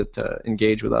to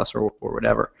engage with us or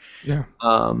whatever." Yeah.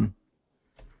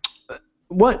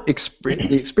 The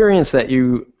experience that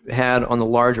you had on the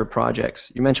larger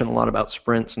projects? You mentioned a lot about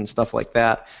sprints and stuff like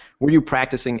that. Were you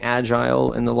practicing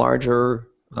agile in the larger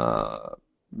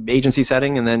agency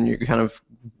setting, and then you kind of,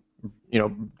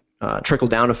 trickle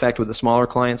down effect with the smaller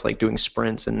clients, like doing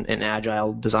sprints and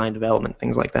agile design development,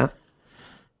 things like that?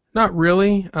 Not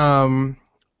really.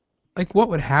 Like what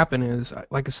would happen is,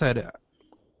 like I said,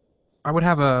 I would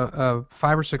have a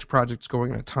 5 or 6 projects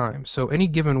going at a time. So any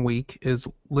given week is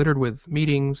littered with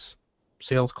meetings,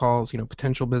 sales calls,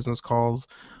 potential business calls,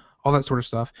 all that sort of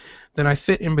stuff. Then I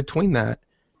fit in between that,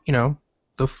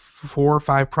 the 4 or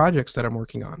 5 projects that I'm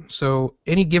working on. So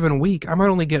any given week, I might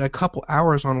only get a couple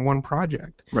hours on one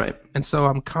project. Right. And so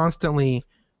I'm constantly,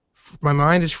 my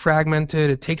mind is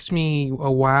fragmented. It takes me a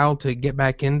while to get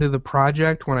back into the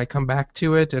project when I come back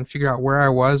to it and figure out where I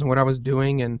was and what I was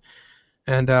doing, and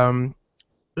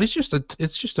it's just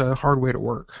a hard way to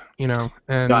work,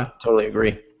 And I totally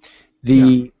agree.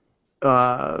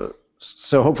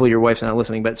 So hopefully your wife's not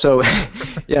listening, but so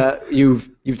yeah, you've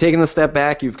taken the step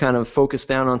back. You've kind of focused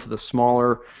down onto the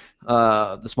smaller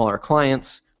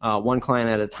clients, one client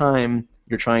at a time.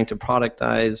 You're trying to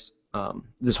productize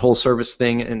this whole service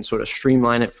thing and sort of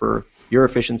streamline it for your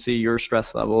efficiency, your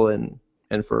stress level, and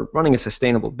for running a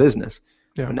sustainable business.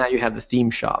 Yeah. But now you have the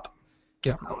theme shop.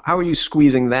 Yeah. How are you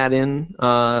squeezing that in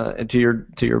to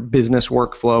your business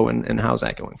workflow, and how's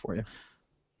that going for you?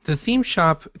 The theme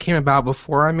shop came about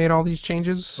before I made all these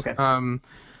changes. Okay.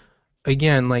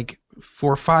 Again, like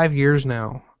for 5 years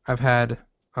now, I've had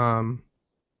an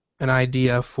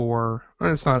idea for,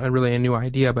 well, it's not really a new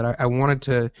idea, but I wanted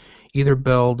to either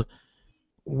build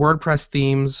WordPress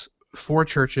themes for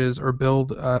churches or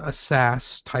build a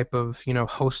SaaS type of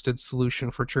hosted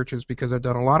solution for churches, because I've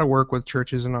done a lot of work with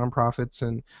churches and nonprofits,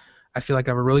 and I feel like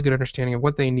I have a really good understanding of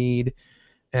what they need.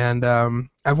 And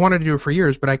I've wanted to do it for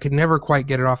years, but I could never quite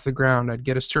get it off the ground. I'd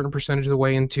get a certain percentage of the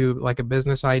way into like a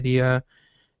business idea,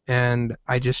 and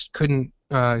I just couldn't.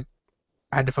 I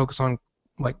had to focus on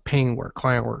like paying work,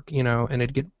 client work, and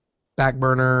it'd get back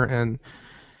burner.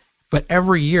 But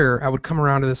every year I would come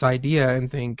around to this idea and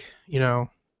think,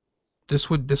 this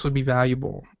would be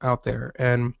valuable out there.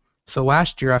 And so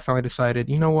last year I finally decided,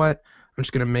 you know what? I'm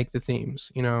just gonna make the themes.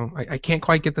 I can't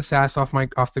quite get the SaaS off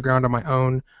the ground on my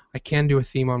own. I can do a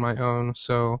theme on my own,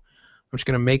 so I'm just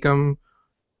gonna make them.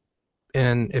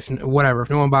 And if no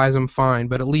one buys them, fine.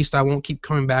 But at least I won't keep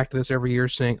coming back to this every year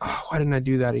saying, oh, why didn't I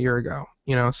do that a year ago?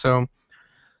 So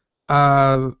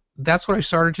that's what I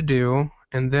started to do.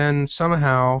 And then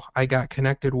somehow I got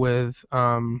connected with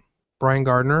Brian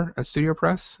Gardner at Studio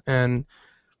Press, and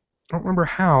I don't remember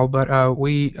how, but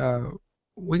we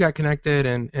got connected,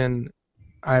 and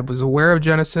I was aware of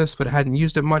Genesis, but hadn't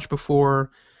used it much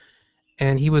before.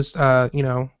 and he was,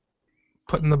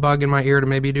 putting the bug in my ear to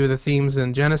maybe do the themes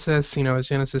in Genesis, his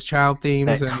Genesis child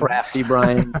themes, That and crafty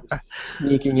Brian just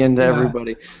sneaking into yeah.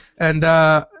 everybody. And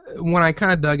when I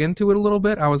kind of dug into it a little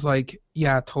bit, I was like,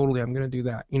 yeah, totally, I'm gonna do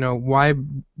that. Why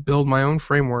build my own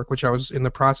framework, which I was in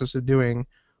the process of doing,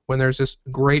 when there's this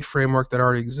great framework that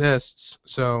already exists?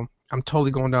 So I'm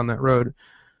totally going down that road.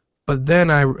 But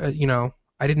then I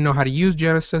didn't know how to use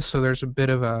Genesis, so there's a bit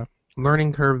of a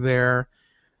learning curve there.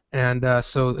 And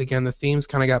so again, the themes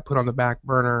kind of got put on the back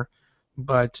burner,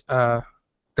 but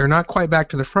they're not quite back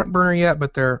to the front burner yet,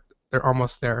 but they're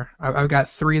almost there. I've got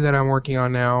 3 that I'm working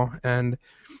on now, and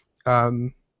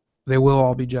um, they will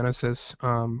all be Genesis.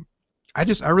 I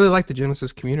really like the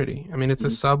Genesis community. I mean, it's a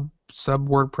Mhm. sub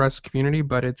WordPress community,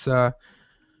 but it's a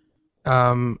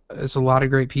lot of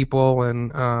great people,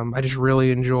 and I just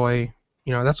really enjoy.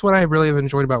 That's what I really have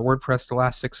enjoyed about WordPress the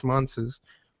last 6 months is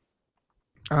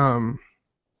um,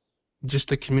 just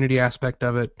the community aspect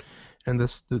of it, and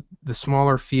the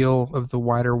smaller feel of the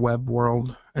wider web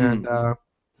world. And Mm.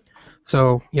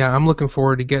 so yeah, I'm looking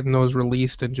forward to getting those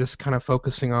released and just kind of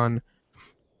focusing on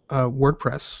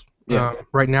WordPress. Yeah.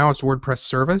 Right now it's WordPress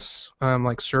service,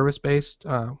 like service-based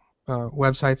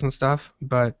websites and stuff,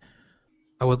 but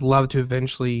I would love to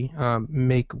eventually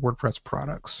make WordPress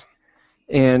products.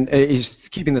 And it's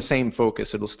keeping the same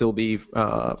focus. It'll still be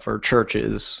for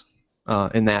churches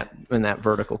in that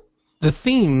vertical. The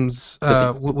themes,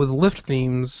 The theme. with Lift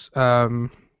themes,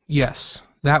 yes,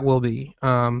 that will be.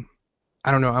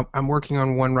 I don't know. I'm working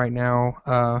on one right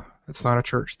now. It's not a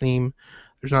church theme.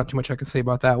 There's not too much I can say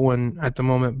about that one at the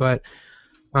moment, but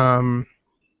um,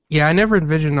 yeah, I never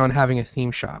envisioned on having a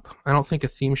theme shop. I don't think a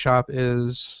theme shop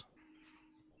is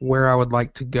where I would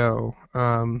like to go.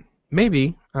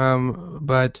 Maybe,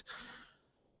 but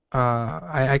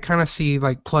I kind of see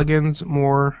like plugins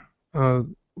more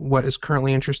what is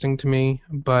currently interesting to me.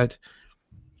 But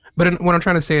what I'm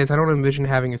trying to say is I don't envision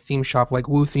having a theme shop like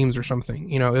Woo Themes or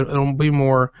something. It'll be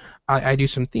more. I do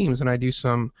some themes and I do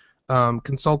some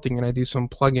consulting and I do some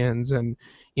plugins and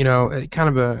kind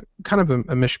of a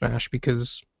mishmash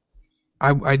because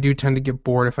I do tend to get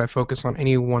bored if I focus on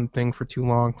any one thing for too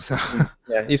long. So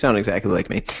Yeah, you sound exactly like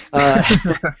me.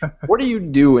 What are you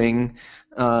doing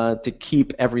to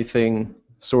keep everything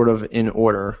sort of in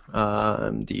order?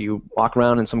 Do you walk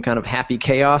around in some kind of happy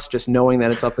chaos, just knowing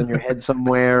that it's up in your head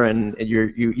somewhere and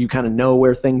you kind of know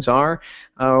where things are,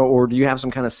 or do you have some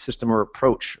kind of system or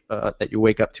approach that you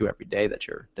wake up to every day that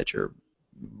you're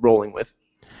rolling with?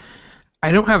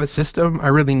 I don't have a system. I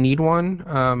really need one.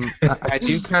 I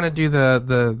do kind of do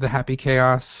the happy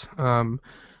chaos.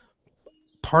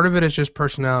 Part of it is just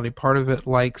personality. Part of it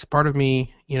likes. Part of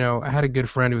me, I had a good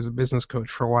friend who was a business coach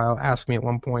for a while. Asked me at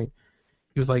one point.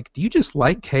 He was like, "Do you just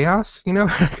like chaos?"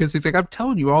 Because he's like, "I'm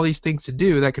telling you all these things to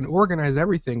do that can organize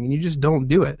everything, and you just don't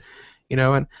do it."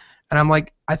 And I'm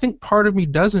like, I think part of me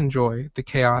does enjoy the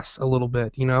chaos a little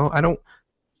bit.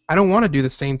 I don't want to do the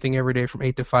same thing every day from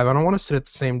 8 to 5. I don't want to sit at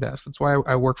the same desk. That's why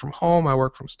I work from home. I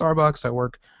work from Starbucks. I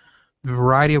work a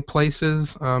variety of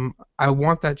places. I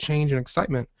want that change and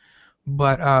excitement,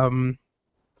 but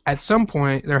at some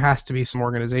point there has to be some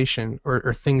organization,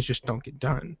 or things just don't get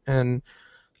done. And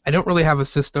I don't really have a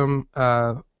system.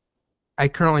 I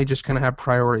currently just kind of have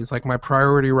priorities. Like my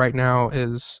priority right now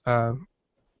is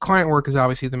client work is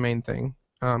obviously the main thing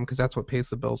because that's what pays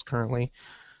the bills currently.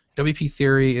 WP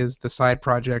Theory is the side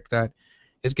project that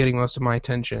is getting most of my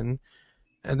attention.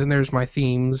 And then there's my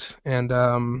themes, and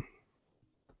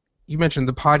you mentioned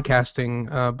the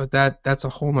podcasting, but that's a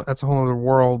whole other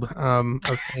world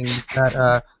of things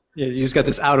that Yeah, you just got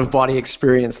this out of body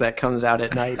experience that comes out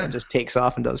at night and just takes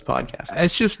off and does podcasting.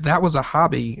 it's just that was a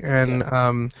hobby Yeah.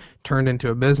 and turned into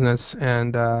a business,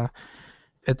 and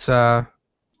it's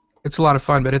it's a lot of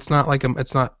fun, but it's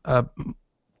not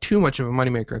too much of a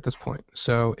moneymaker at this point.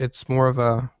 So it's more of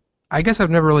a I guess I've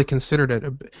never really considered it.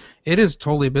 It is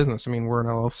totally a business. I mean, we're an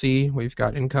LLC, we've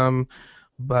got income,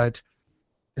 but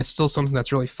it's still something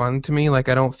that's really fun to me. Like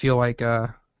I don't feel like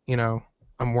you know,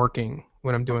 I'm working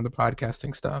when I'm doing the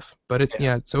podcasting stuff. But Yeah.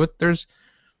 yeah, so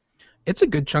it's a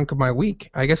good chunk of my week.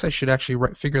 I guess I should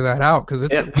actually figure that out because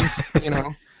it's Yeah. at least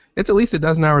it's at least a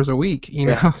dozen hours a week.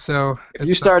 Yeah. So If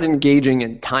you it's start engaging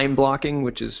in time blocking,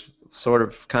 which is sort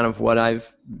of kind of what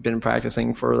I've been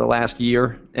practicing for the last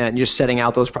year, and you're setting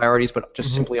out those priorities, but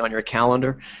just mhm, simply on your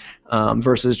calendar,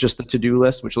 versus just the to-do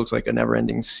list, which looks like a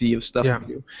never-ending sea of stuff yeah. to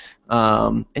do,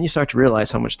 and you start to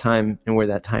realize how much time and where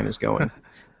that time is going.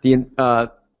 The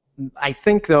I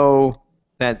think though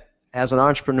that as an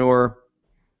entrepreneur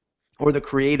or the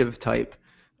creative type,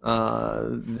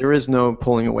 There is no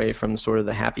pulling away from sort of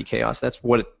the happy chaos. That's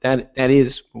that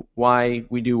is why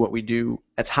we do what we do.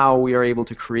 That's how we are able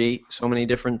to create so many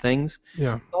different things.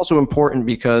 Yeah. It's also important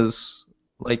because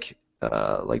like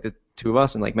the two of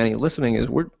us and like many listening is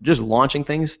we're just launching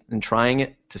things and trying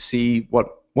it to see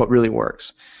what really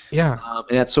works. Yeah.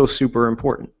 And that's so super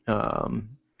important.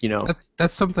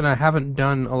 That's something I haven't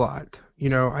done a lot.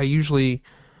 I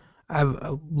have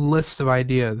a list of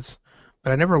ideas,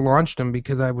 but I never launched them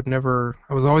because I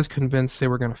was always convinced they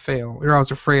were going to fail, or I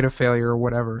was afraid of failure or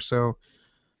whatever. So,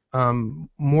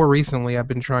 more recently, I've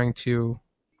been trying to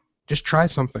just try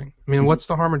something. I mean, what's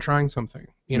the harm in trying something?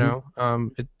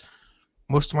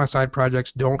 Most of my side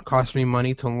projects don't cost me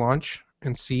money to launch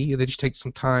and see. They just take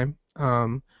some time.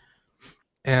 And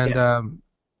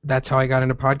that's how I got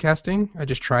into podcasting. I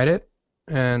just tried it,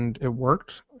 and it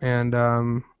worked. And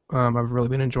I've really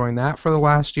been enjoying that for the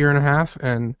last year and a half.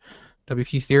 And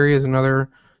WP Theory is another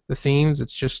the themes.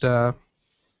 It's just yeah.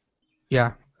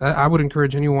 I would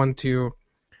encourage anyone to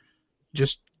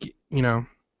just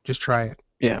just try it.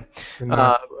 Yeah. And,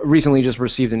 Recently just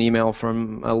received an email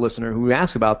from a listener who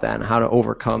asked about that and how to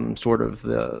overcome sort of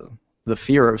the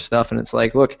fear of stuff. And it's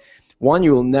like, look, one,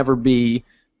 you will never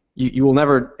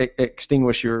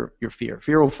extinguish your fear.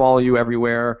 Fear will follow you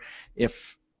everywhere.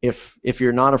 If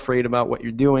you're not afraid about what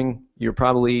you're doing, you're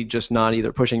probably just not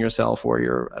either pushing yourself or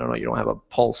you don't have a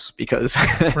pulse because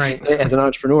Right. as an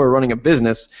entrepreneur running a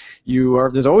business,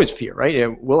 there's always fear,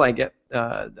 right? Will I get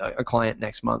a client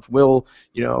next month? Will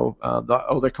the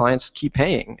other clients keep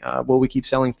paying? Will we keep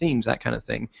selling themes? That kind of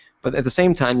thing. But at the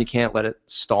same time, you can't let it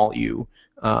stall you.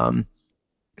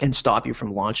 And stop you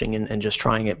from launching and just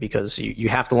trying it because you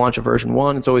have to launch a version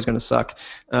 1. It's always going to suck.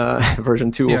 Version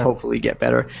 2 will hopefully get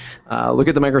better. Look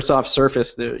at the Microsoft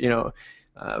Surface.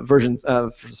 Version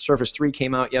of Surface 3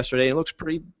 came out yesterday. It looks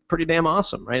pretty damn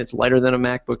awesome, right? It's lighter than a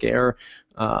MacBook Air.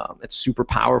 It's super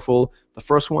powerful. The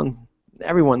first one,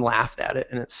 everyone laughed at it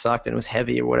and it sucked and it was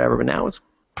heavy or whatever, but now it's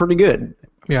pretty good.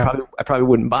 Yeah. I probably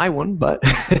wouldn't buy one, but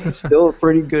it's still a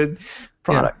pretty good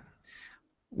product. Yeah.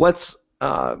 Let's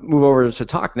move over to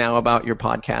talk now about your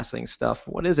podcasting stuff.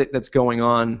 What is it that's going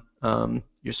on?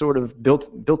 You sort of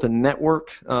built a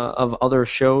network of other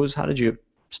shows. How did you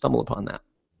stumble upon that?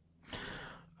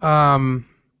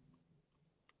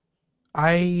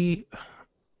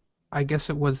 I guess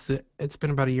it's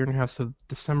been about a year and a half, so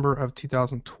December of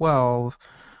 2012,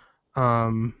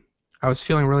 I was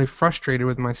feeling really frustrated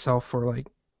with myself for like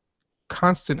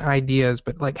constant ideas,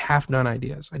 but like half-done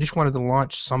ideas. I just wanted to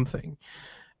launch something.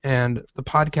 And the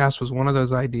podcast was one of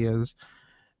those ideas.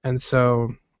 And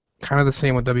so kind of the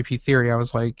same with WP Theory. I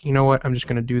was like, you know what, I'm just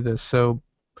going to do this. So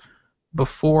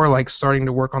before like starting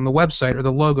to work on the website or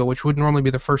the logo, which would normally be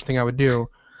the first thing I would do,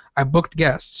 I booked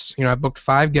guests. I booked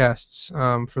 5 guests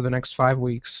for the next 5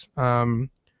 weeks. And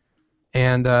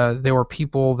they were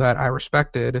people that I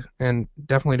respected and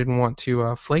definitely didn't want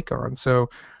to flake on. So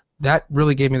that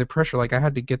really gave me the pressure. Like I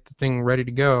had to get the thing ready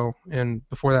to go and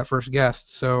before that first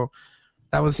guest. So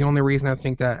that was the only reason I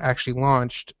think that actually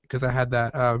launched, because I had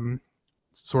that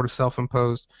sort of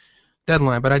self-imposed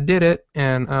deadline. But I did it,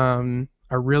 and I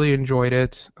really enjoyed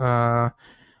it. And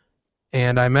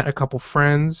I met a couple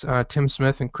friends, Tim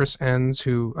Smith and Chris Enns,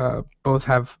 who both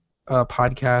have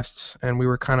podcasts, and we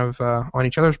were kind of on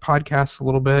each other's podcasts a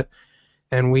little bit.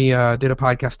 And we did a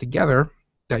podcast together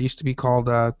that used to be called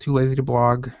Too Lazy to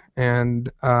Blog, and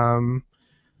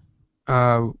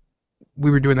we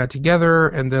were doing that together,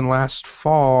 and then late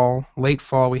fall,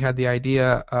 we had the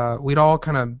idea, we'd all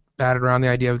kind of batted around the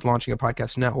idea of launching a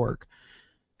podcast network,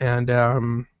 and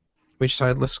we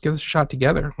decided, let's give this a shot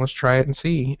together, let's try it and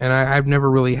see, and I've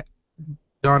never really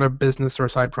done a business or a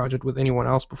side project with anyone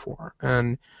else before,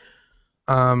 and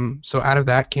so out of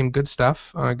that came Good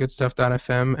Stuff,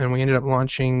 goodstuff.fm, and we ended up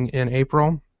launching in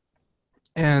April,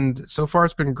 and so far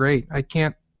it's been great. I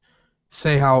can't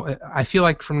say how I feel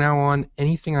like from now on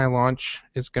anything I launch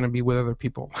is going to be with other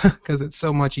people because it's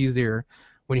so much easier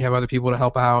when you have other people to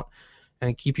help out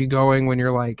and keep you going when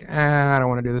you're like, I don't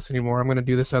want to do this anymore. I'm going to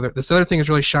do this other thing is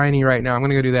really shiny right now. I'm going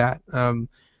to go do that.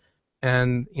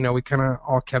 And we kind of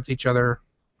all kept each other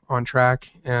on track.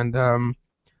 And there's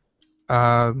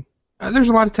a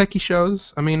lot of techie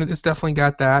shows. I mean, it's definitely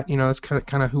got that. It's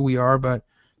kind of who we are. But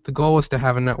the goal was to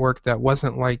have a network that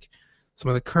wasn't like some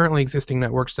of the currently existing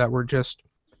networks that were just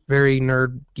very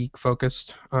nerd geek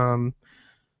focused.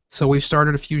 So we've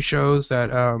started a few shows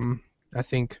that I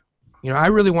think, I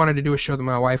really wanted to do a show that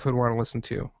my wife would want to listen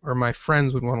to, or my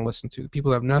friends would want to listen to,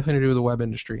 people that have nothing to do with the web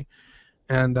industry.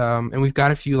 And we've got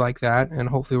a few like that, and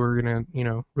hopefully we're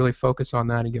gonna, really focus on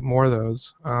that and get more of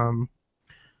those.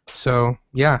 So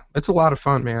yeah, it's a lot of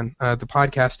fun, man. The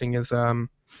podcasting is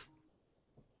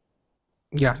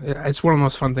yeah, it's one of the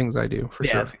most fun things I do for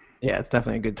Yeah, sure. it's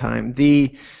definitely a good time.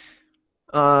 Could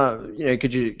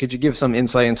you give some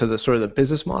insight into the sort of the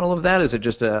business model of that? Is it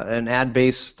just an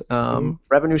ad-based Mhm.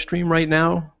 revenue stream right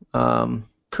now?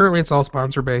 Currently, it's all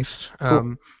sponsor based.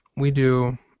 Cool. We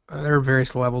do. There are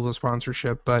various levels of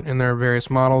sponsorship, but and there are various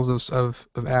models of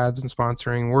ads and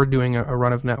sponsoring. We're doing a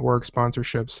run of network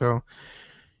sponsorship, so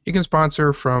you can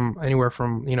sponsor from anywhere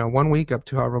from 1 week up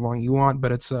to however long you want.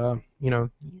 But it's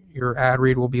your ad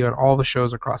read will be on all the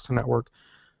shows across the network.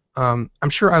 I'm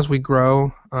sure as we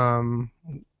grow, I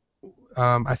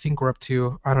think we're up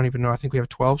to, I don't even know, I think we have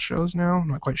 12 shows now. I'm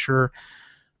not quite sure.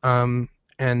 Um,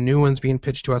 and new ones being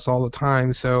pitched to us all the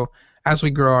time. So as we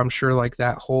grow, I'm sure like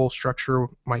that whole structure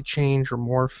might change or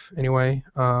morph anyway.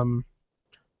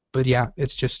 But yeah,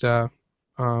 it's just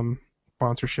um,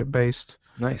 sponsorship based.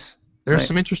 Nice. There's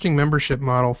some Nice. interesting membership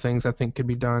model things I think could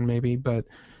be done maybe, but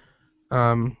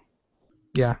um,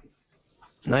 yeah.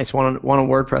 Nice. Want a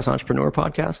WordPress entrepreneur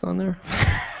podcast on there?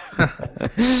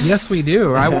 Yes, we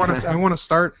do. I want to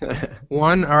start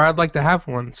one, or I'd like to have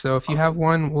one. So if you have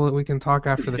one, we can talk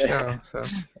after the Yeah. show.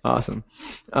 So Awesome.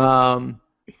 Um,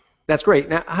 that's great.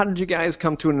 Now, how did you guys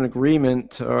come to an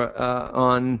agreement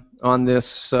on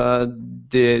this?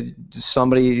 Did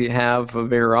somebody have a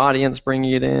bigger audience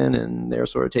bringing it in, and they're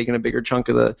sort of taking a bigger chunk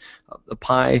of the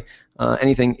pie?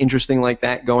 Anything interesting like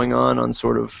that going on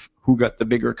sort of who got the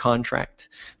bigger contract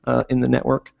in the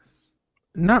network?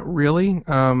 not really.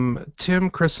 Tim,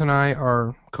 Chris, and I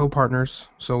are co-partners,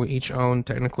 so we each own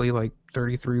technically like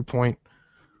 33 point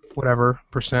whatever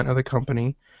percent of the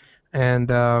company, and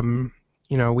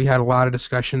we had a lot of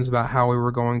discussions about how we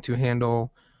were going to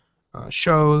handle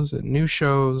shows and new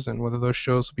shows, and whether those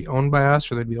shows would be owned by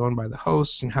us or they'd be owned by the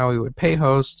hosts, and how we would pay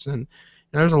hosts, and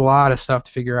there's a lot of stuff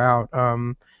to figure out,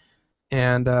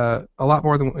 and a lot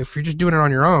more than if you're just doing it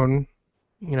on your own.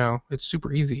 It's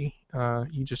super easy.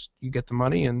 You get the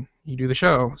money and you do the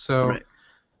show. So Right.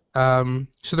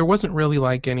 so there wasn't really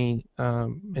like any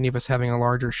of us having a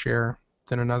larger share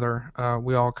than another.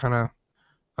 We all kind of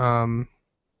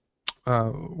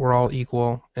we're all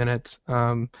equal in it.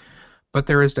 But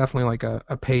there is definitely like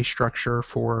a pay structure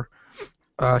for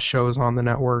shows on the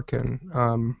network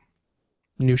and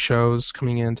new shows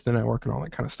coming into the network and all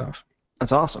that kind of stuff.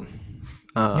 That's awesome.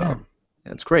 Yeah.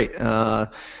 That's great.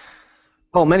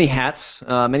 Well, many hats,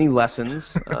 many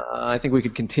lessons. I think we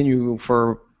could continue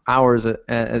for hours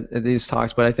at these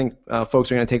talks, but I think folks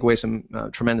are going to take away some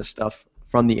tremendous stuff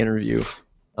from the interview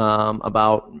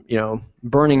about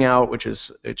burning out, which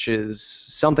is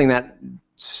something that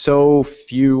so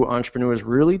few entrepreneurs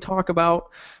really talk about.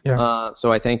 Yeah.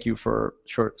 So I thank you for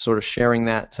sort of sharing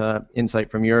that insight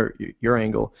from your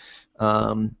angle.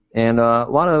 And a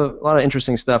lot of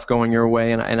interesting stuff going your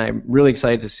way, and I'm really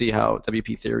excited to see how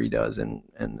WP Theory does, and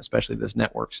especially this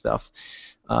network stuff.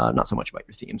 Not so much about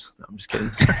your themes. No, I'm just kidding.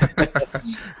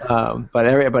 But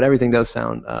everything does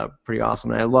sound pretty awesome,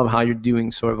 and I love how you're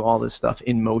doing sort of all this stuff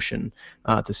in motion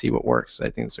to see what works. I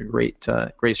think it's a great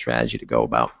strategy to go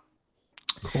about.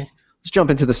 Cool. Let's jump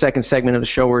into the second segment of the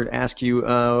show where I ask you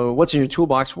what's in your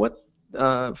toolbox. What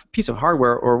piece of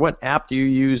hardware or what app do you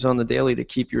use on the daily to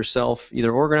keep yourself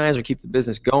either organized or keep the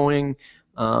business going?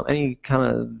 Any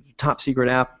kind of top secret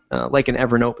app like an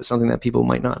Evernote, but something that people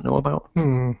might not know about?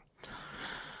 Hmm.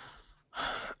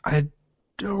 I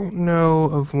don't know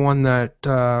of one that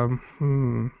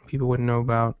people wouldn't know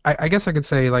about. I guess I could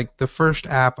say like the first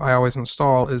app I always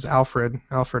install is Alfred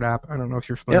app. I don't know if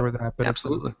you're familiar Yep, with that, but it's a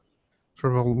absolutely.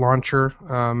 sort of a launcher,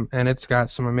 and it's got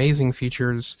some amazing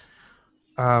features.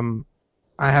 Um,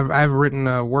 I've written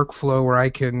a workflow where I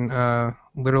can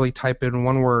literally type in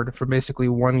one word for basically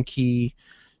one key,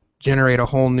 generate a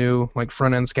whole new like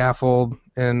front end scaffold,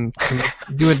 and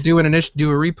do a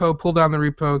repo, pull down the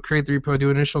repo, create the repo, do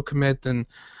an initial commit, and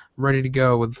ready to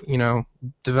go with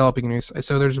developing new.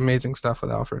 So there's amazing stuff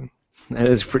with Alfred. That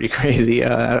is pretty crazy.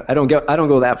 I don't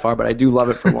go that far, but I do love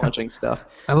it for launching stuff.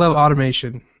 I love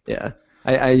automation. Yeah,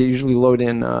 I usually load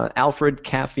in Alfred,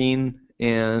 Caffeine,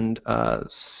 and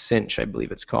Cinch, I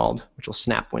believe it's called, which will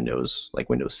snap Windows like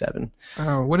Windows 7.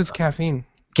 Oh, what is caffeine?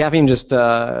 Caffeine just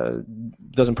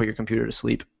doesn't put your computer to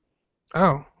sleep,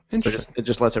 Oh, so interesting. it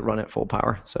just lets it run at full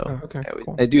power. Oh, So okay,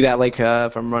 cool. I do that like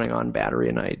if I'm running on battery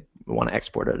and I want to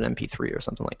export it an MP3 or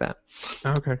something like that.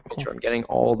 Oh, okay, Make cool. sure I'm getting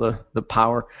all the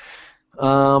power.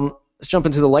 Let's jump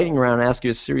into the lightning round and ask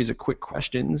you a series of quick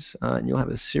questions, and you'll have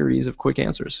a series of quick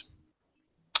answers.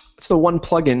 What's the one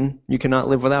plugin you cannot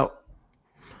live without?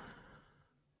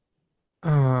 Uh,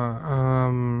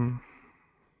 um,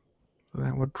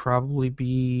 that would probably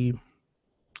be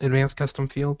Advanced custom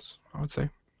fields, I would say.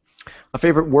 A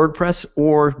favorite WordPress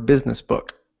or business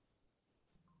book?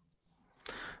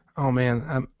 Oh man,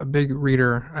 I'm a big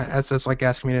reader. That's like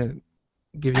asking me to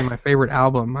give you my favorite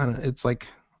album. It's like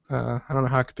I don't know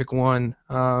how I could pick one.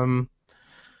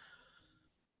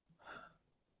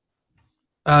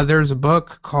 There's a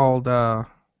book called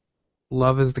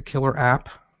Love is the Killer App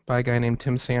by a guy named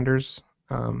Tim Sanders.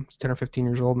 It's 10 or 15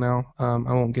 years old now. I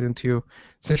won't get into.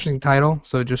 It's an interesting title,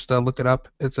 so just look it up.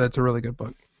 It's a really good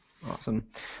book. Awesome.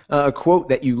 A quote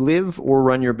that you live or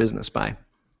run your business by?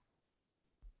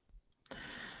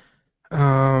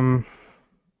 Um,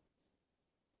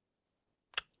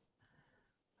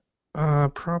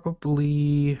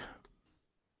 Probably.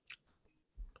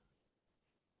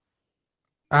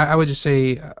 I would just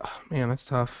say, man, that's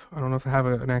tough. I don't know if I have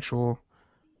an actual.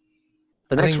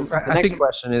 The I next think the I next think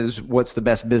question is, what's the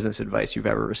best business advice you've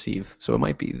ever received? So it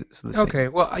might be the same. okay.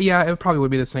 Well, yeah, it probably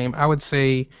would be the same. I would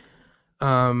say,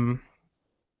 um,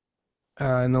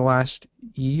 in the last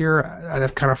year,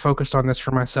 I've kind of focused on this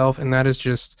for myself, and that is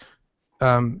just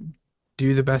um,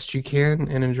 do the best you can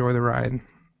and enjoy the ride.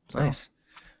 So, Nice.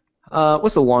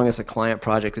 What's the longest a client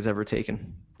project has ever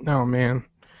taken? oh man,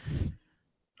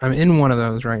 I'm in one of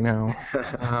those right now,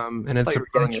 I and thought it's you were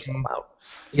getting yourself approaching. out.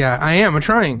 Yeah, I am. I'm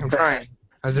trying. I'm trying.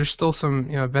 There's still some,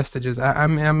 vestiges.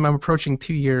 I'm approaching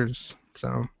 2 years.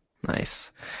 So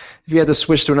Nice. If you had to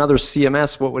switch to another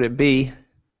CMS, what would it be?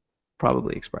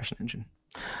 Probably Expression Engine.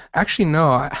 actually, no.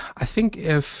 I think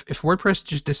if WordPress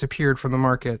just disappeared from the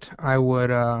market, I would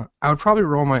probably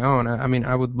roll my own. I mean,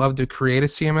 I would love to create a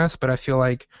CMS, but I feel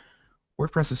like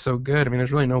WordPress is so good. I mean,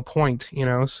 there's really no point.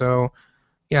 So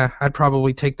yeah, I'd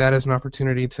probably take that as an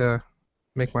opportunity to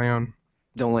make my own.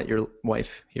 Don't let your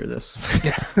wife hear this.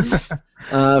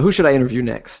 Yeah. Who should I interview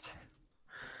next?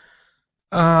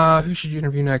 Who should you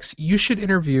interview next? You should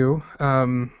interview.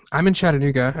 I'm in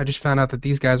Chattanooga. I just found out that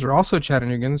these guys are also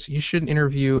Chattanoogans. You should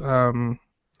interview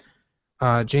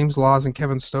James Laws and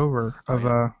Kevin Stover Oh of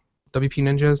yeah, WP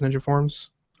Ninjas, Ninja Forms.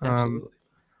 Um, absolutely.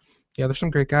 yeah, they're some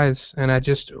great guys, and I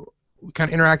just we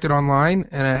kind of interacted online,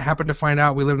 and I happened to find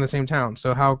out we live in the same town.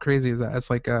 So how crazy is that? It's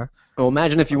like Well,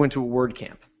 imagine if you went to a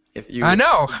WordCamp. If I you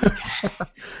know.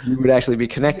 you would actually be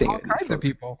connecting All with these kinds of folks.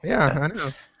 people. Yeah,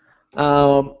 I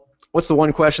know. What's the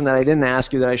one question that I didn't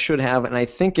ask you that I should have? And I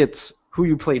think it's who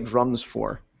you play drums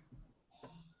for.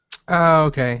 Oh,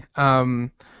 okay.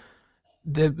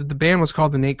 The band was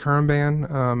called the Nate Curran Band.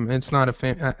 It's not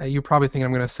you probably think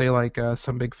I'm gonna say like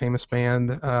some big famous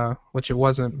band, which it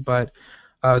wasn't, but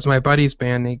it was my buddy's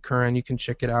band, Nate Curran. You can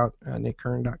check it out,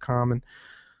 natecurran.com. And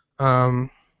um,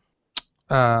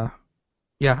 uh,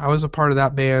 yeah, I was a part of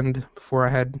that band before I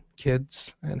had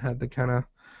kids and had to kind of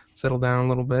settle down a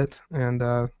little bit.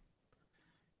 And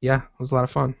yeah, it was a lot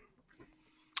of fun.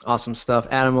 Awesome stuff.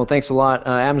 Adam, well, thanks a lot.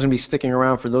 Adam's going to be sticking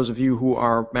around for those of you who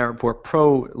are Matt Report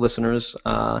Pro listeners,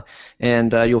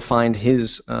 and you'll find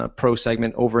his pro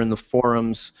segment over in the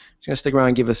forums. He's going to stick around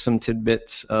and give us some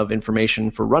tidbits of information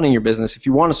for running your business. If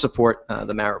you want to support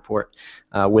the Matt Report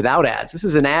without ads, this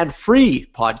is an ad-free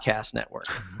podcast network,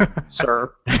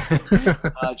 sir.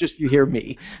 Just you hear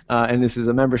me. And this is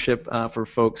a membership for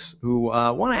folks who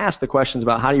want to ask the questions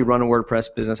about how do you run a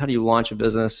WordPress business, how do you launch a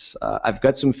business. I've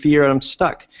got some fear and I'm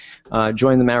stuck.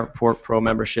 Join the Matt Report Pro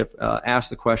membership, ask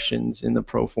the questions in the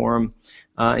Pro forum,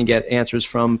 and get answers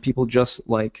from people just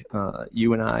like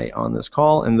you and I on this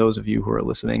call, and those of you who are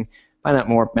listening. Find out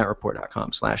more at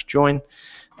mattreport.com/join.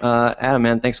 Adam,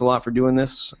 man, thanks a lot for doing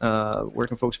this. Where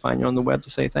can folks find you on the web to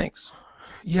say thanks?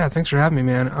 Yeah, thanks for having me,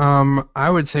 man. I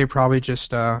would say probably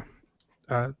just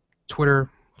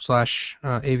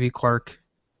Twitter/AV Clark.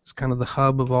 It's kind of the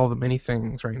hub of all the many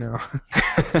things right now.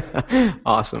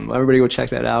 Awesome. Everybody go check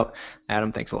that out.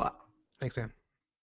 Adam, thanks a lot. Thanks, man.